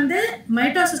 இன்டர்ஃபேஸ்ன்னு வந்து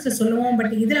மைட்டோசிஸ்ல சொல்லுவோம்,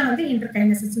 பட் இதில் வந்து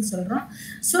இன்டர்கைனசிஸ்ன்னு சொல்கிறோம்.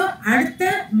 ஸோ அடுத்த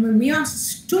மியோசிஸ்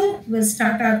 2 will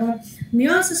ஸ்டார்ட் ஆகும்.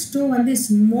 மியோசிஸ் 2 வந்து is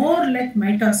more like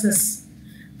mitosis.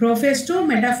 Prophase 2,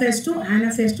 metaphase 2,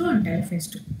 anaphase 2 and telophase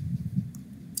 2.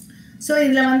 So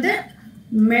இதில் வந்து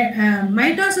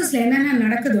மைட்டோசிஸில் என்னென்ன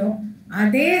நடக்குதோ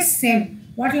அதே same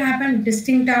what will happen,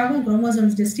 distinct ஆகும்,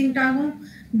 குரோமோசோம்ஸ் டிஸ்டிங்க்ட் ஆகும்.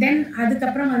 தென்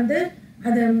அதுக்கப்புறம் வந்து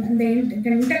அது இந்த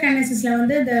இன்டர்கைனசிஸில்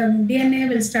வந்து the DNA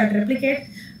will start replicate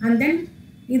and then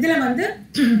இதில் வந்து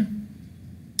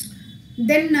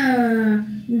then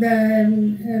the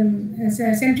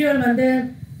centriole வந்து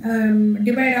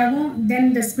divide ஆகும். Then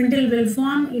the spindle will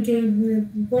form, it will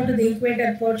go to the equator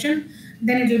portion,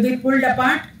 then it will be pulled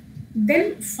apart. Then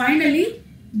finally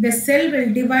the cell will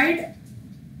divide,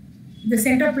 the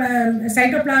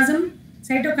cytoplasm,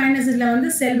 cytokinesisல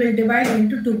வந்து cell will divide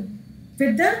into 2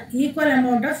 with the equal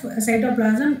amount of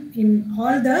cytoplasm in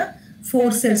all the 4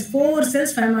 cells. 4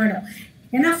 cells form ஆகிடும்.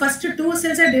 ஏன்னா first 2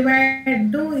 செல்ஸை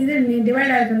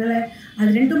divide ஆகிருக்கிறதுனால அது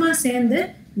ரெண்டுமா சேர்ந்து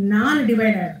 4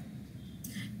 divide ஆகிடும்.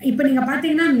 இப்போ நீங்கள்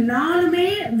பார்த்தீங்கன்னா 4மே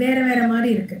வேறு வேறு மாதிரி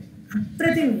இருக்குது.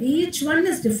 Everything each one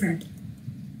is different.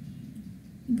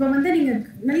 இப்போ வந்து நீங்கள்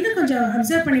நல்லா கொஞ்சம்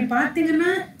அப்சர்வ் பண்ணி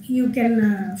பார்த்தீங்கன்னா யூ கேன்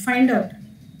ஃபைண்ட் அவுட்.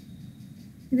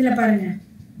 இதில் பாருங்கள்,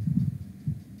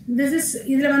 திஸ் இஸ்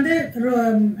இதில் வந்து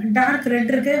டார்க்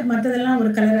ரெட் இருக்கு, மற்றதெல்லாம் ஒரு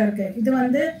கலராக இருக்கு. இது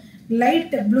வந்து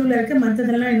லைட் ப்ளூவில் இருக்கு,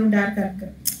 மற்றதெல்லாம் இன்னும் டார்க்காக இருக்கு.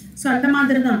 ஸோ அந்த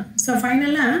மாதிரி தான். ஸோ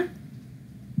ஃபைனலாக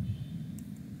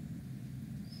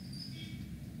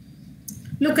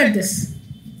லுக் அட் திஸ்.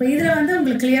 இப்போ இதில் வந்து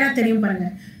உங்களுக்கு கிளியராக தெரியும் பாருங்க.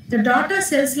 இந்த டாட்டர்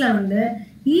செல்ஸில் வந்து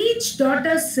ஈச்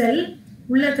டாட்டர் செல்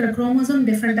உள்ள இருக்கிற குரோமோசோம்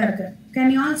டிஃப்ரெண்ட்டாக இருக்கு.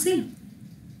 Can you all see?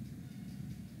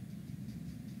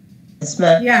 Yes,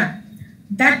 ma'am. Yeah,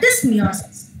 that is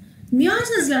meiosis.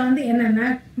 Meiosis-ல வந்து என்னன்னா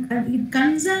it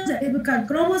concerns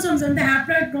chromosomes வந்து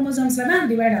haploid chromosomes-ல தான்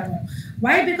divide ஆகும்.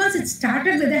 Why? Because it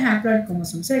started with a haploid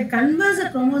chromosome. So it converts the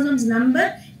chromosomes number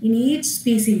in each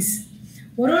species.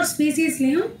 ஒரு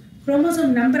ஸ்பீசிஸ்லயும்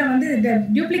chromosome நம்பரை வந்து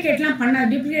duplicate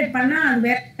பண்ணா அது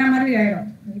வேற மாதிரி ஆயிடும்.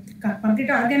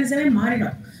 கம்ப்ளீட்டா ஆர்கானிசமே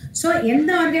மாறிடும். ஸோ எந்த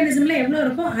ஆர்கானிசம்ல எவ்வளோ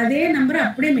இருக்கோ அதே நம்பரை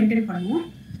அப்படியே மெயின்டைன் பண்ணுவோம்.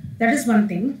 That is one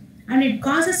thing. And it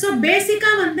causes, so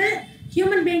பேசிக்காக வந்து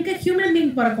ஹியூமன்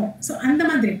பீயிங் பிறக்கும். ஸோ அந்த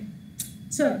மாதிரி.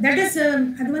 ஸோ தட் இஸ்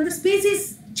அது வந்து ஸ்பீசிஸ்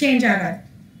சேஞ்ச் ஆகாது.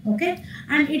 Okay.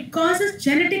 And it causes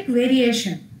genetic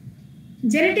variation.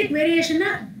 Genetic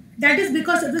வேரியேஷன்னா that is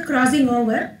because of the crossing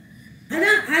over.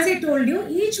 அதான் as I told you,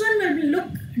 each one will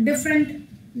look different,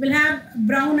 will have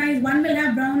brown eyes, one will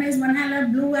have brown eyes, one will have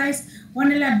blue eyes, one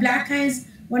will have black eyes,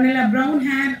 one will have brown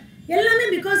hair. எல்லாமே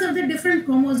because of the different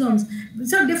chromosomes.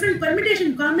 So different permutation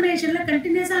combinationல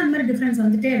continuous அந்த மாதிரி difference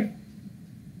வந்துட்டே இருக்கும்.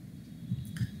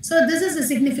 So this is the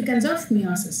significance of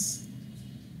meiosis.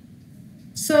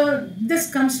 So this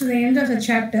comes to the end of the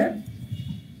chapter.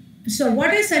 So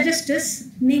what I suggest is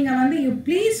நீங்க வந்து you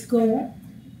please go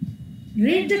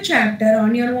read the chapter on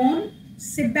your own,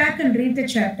 sit back and read the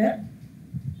chapter,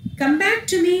 come back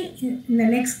to me in the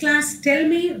next class, tell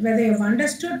me whether you've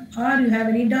understood or you have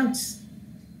any doubts.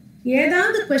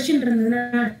 ஏதாவது question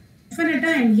இருந்ததுன்னா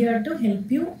definitely I am here to help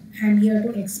you, I am here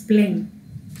to explain.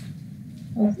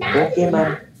 Okay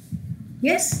ma'am.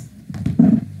 Yes?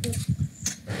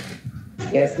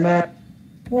 Yes ma'am.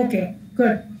 Okay,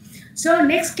 good. So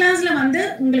next class la வந்து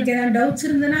உங்களுக்கு ஏதாவது doubts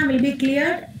இருந்ததுன்னா will be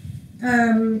cleared.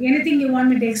 Anything you want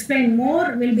me to explain more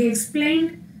will be explained,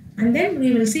 and then we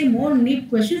will see more neat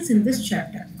questions in this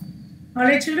chapter. All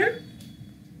right, children?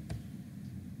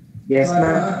 Yes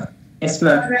ma'am. Yes,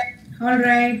 ma'am. All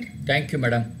right. Thank you,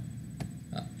 madam.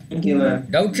 Thank you, ma'am.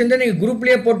 Doubts இருந்தால் நீங்கள்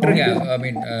குரூப்லேயே போட்டுருங்க. ஐ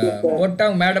மீன்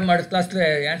போட்டால் madam அடுத்த கிளாஸில்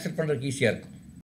answer பண்ணுறதுக்கு ஈஸியாக இருக்கும்.